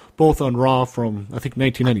from both on Raw from, I think,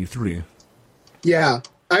 1993. Yeah.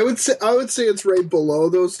 I would say it's right below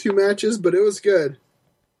those two matches, but it was good.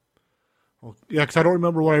 Well, yeah, because I don't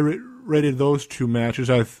remember what I rated those two matches.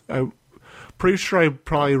 pretty sure I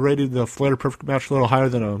probably rated the Flair Perfect match a little higher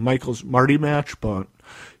than a Michaels Marty match, but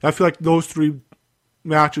I feel like those three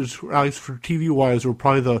matches, at least for TV-wise, were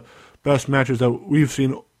probably the best matches that we've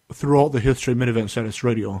seen throughout the history of Main Event Status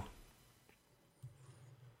Radio.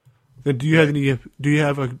 Then do you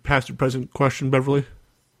have a past and present question, Beverly?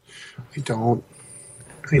 I don't.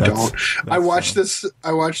 I watched this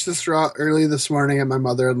early this morning at my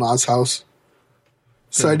mother-in-law's house.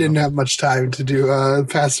 So I didn't have much time to do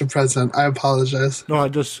past and present. I apologize. No, I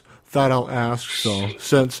just thought I'll ask. So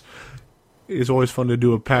since it's always fun to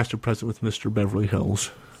do a past or present with Mr. Beverly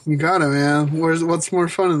Hills. You got it, man. What's more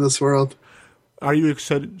fun in this world? Are you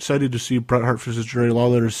excited to see Bret Hart versus Jerry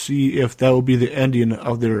Lawler to see if that will be the ending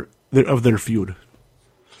of their feud?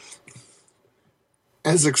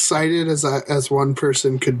 As excited as one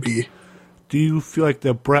person could be. Do you feel like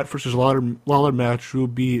the Bret versus Lawler match will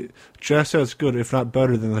be just as good, if not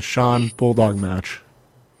better, than the Shawn Bulldog match?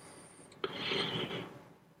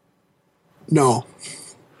 No.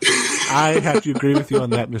 I have to agree with you on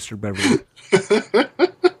that, Mr. Beverly.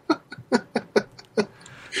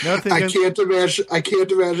 I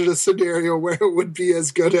can't imagine a scenario where it would be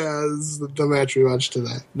as good as the match we watched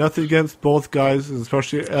today. Nothing against both guys,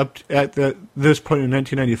 especially at this point in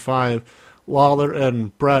 1995. Lawler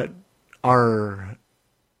and Bret have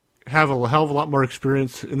a hell of a lot more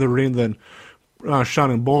experience in the ring than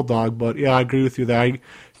Shawn and Bulldog. But yeah, I agree with you that I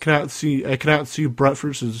cannot see Bret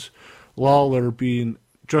versus Lawler being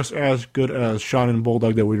just as good as Shawn and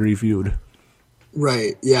Bulldog that we reviewed.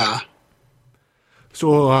 Right. Yeah.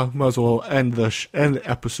 So might as well end the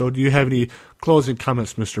episode. Do you have any closing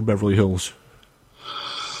comments, Mr. Beverly Hills?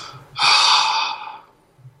 I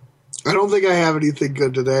don't think I have anything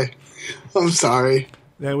good today. I'm sorry.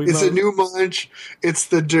 It's a new munch. It's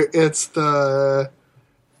the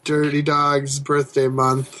Dirty Dog's birthday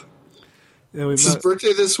month. It's his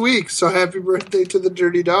birthday this week, so happy birthday to the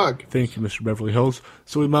Dirty Dog. Thank you, Mr. Beverly Hills.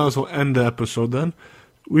 So we might as well end the episode then.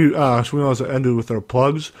 We might as well end it with our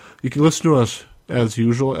plugs. You can listen to us as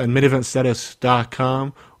usual at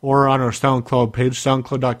MainEventStatus.com or on our SoundCloud page,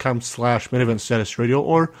 SoundCloud.com/MainEventStatusRadio,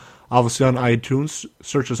 or obviously on iTunes.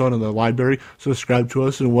 Search us on in the library, subscribe to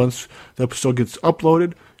us, and once the episode gets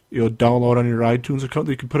uploaded, you'll download on your iTunes account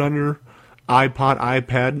that you can put on your iPod,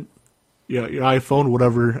 iPad, your iPhone,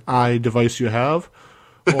 whatever device you have,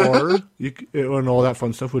 or and all that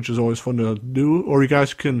fun stuff, which is always fun to do. Or you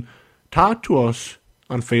guys can talk to us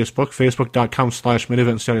on Facebook,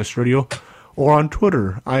 Facebook.com/MainEventStatusRadio, or on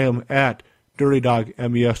Twitter. I am at Dirty Dog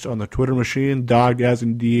MES on the Twitter machine, dog as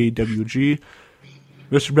in DAWG.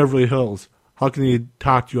 Mr. Beverly Hills, how can they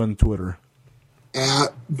talk to you on Twitter?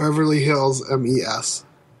 At Beverly Hills MES.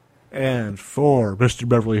 And for Mr.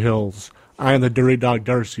 Beverly Hills, I am the Dirty Dog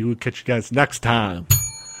Darcy. We'll catch you guys next time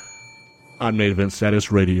on Main Event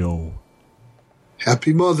Status Radio.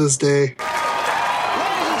 Happy Mother's Day.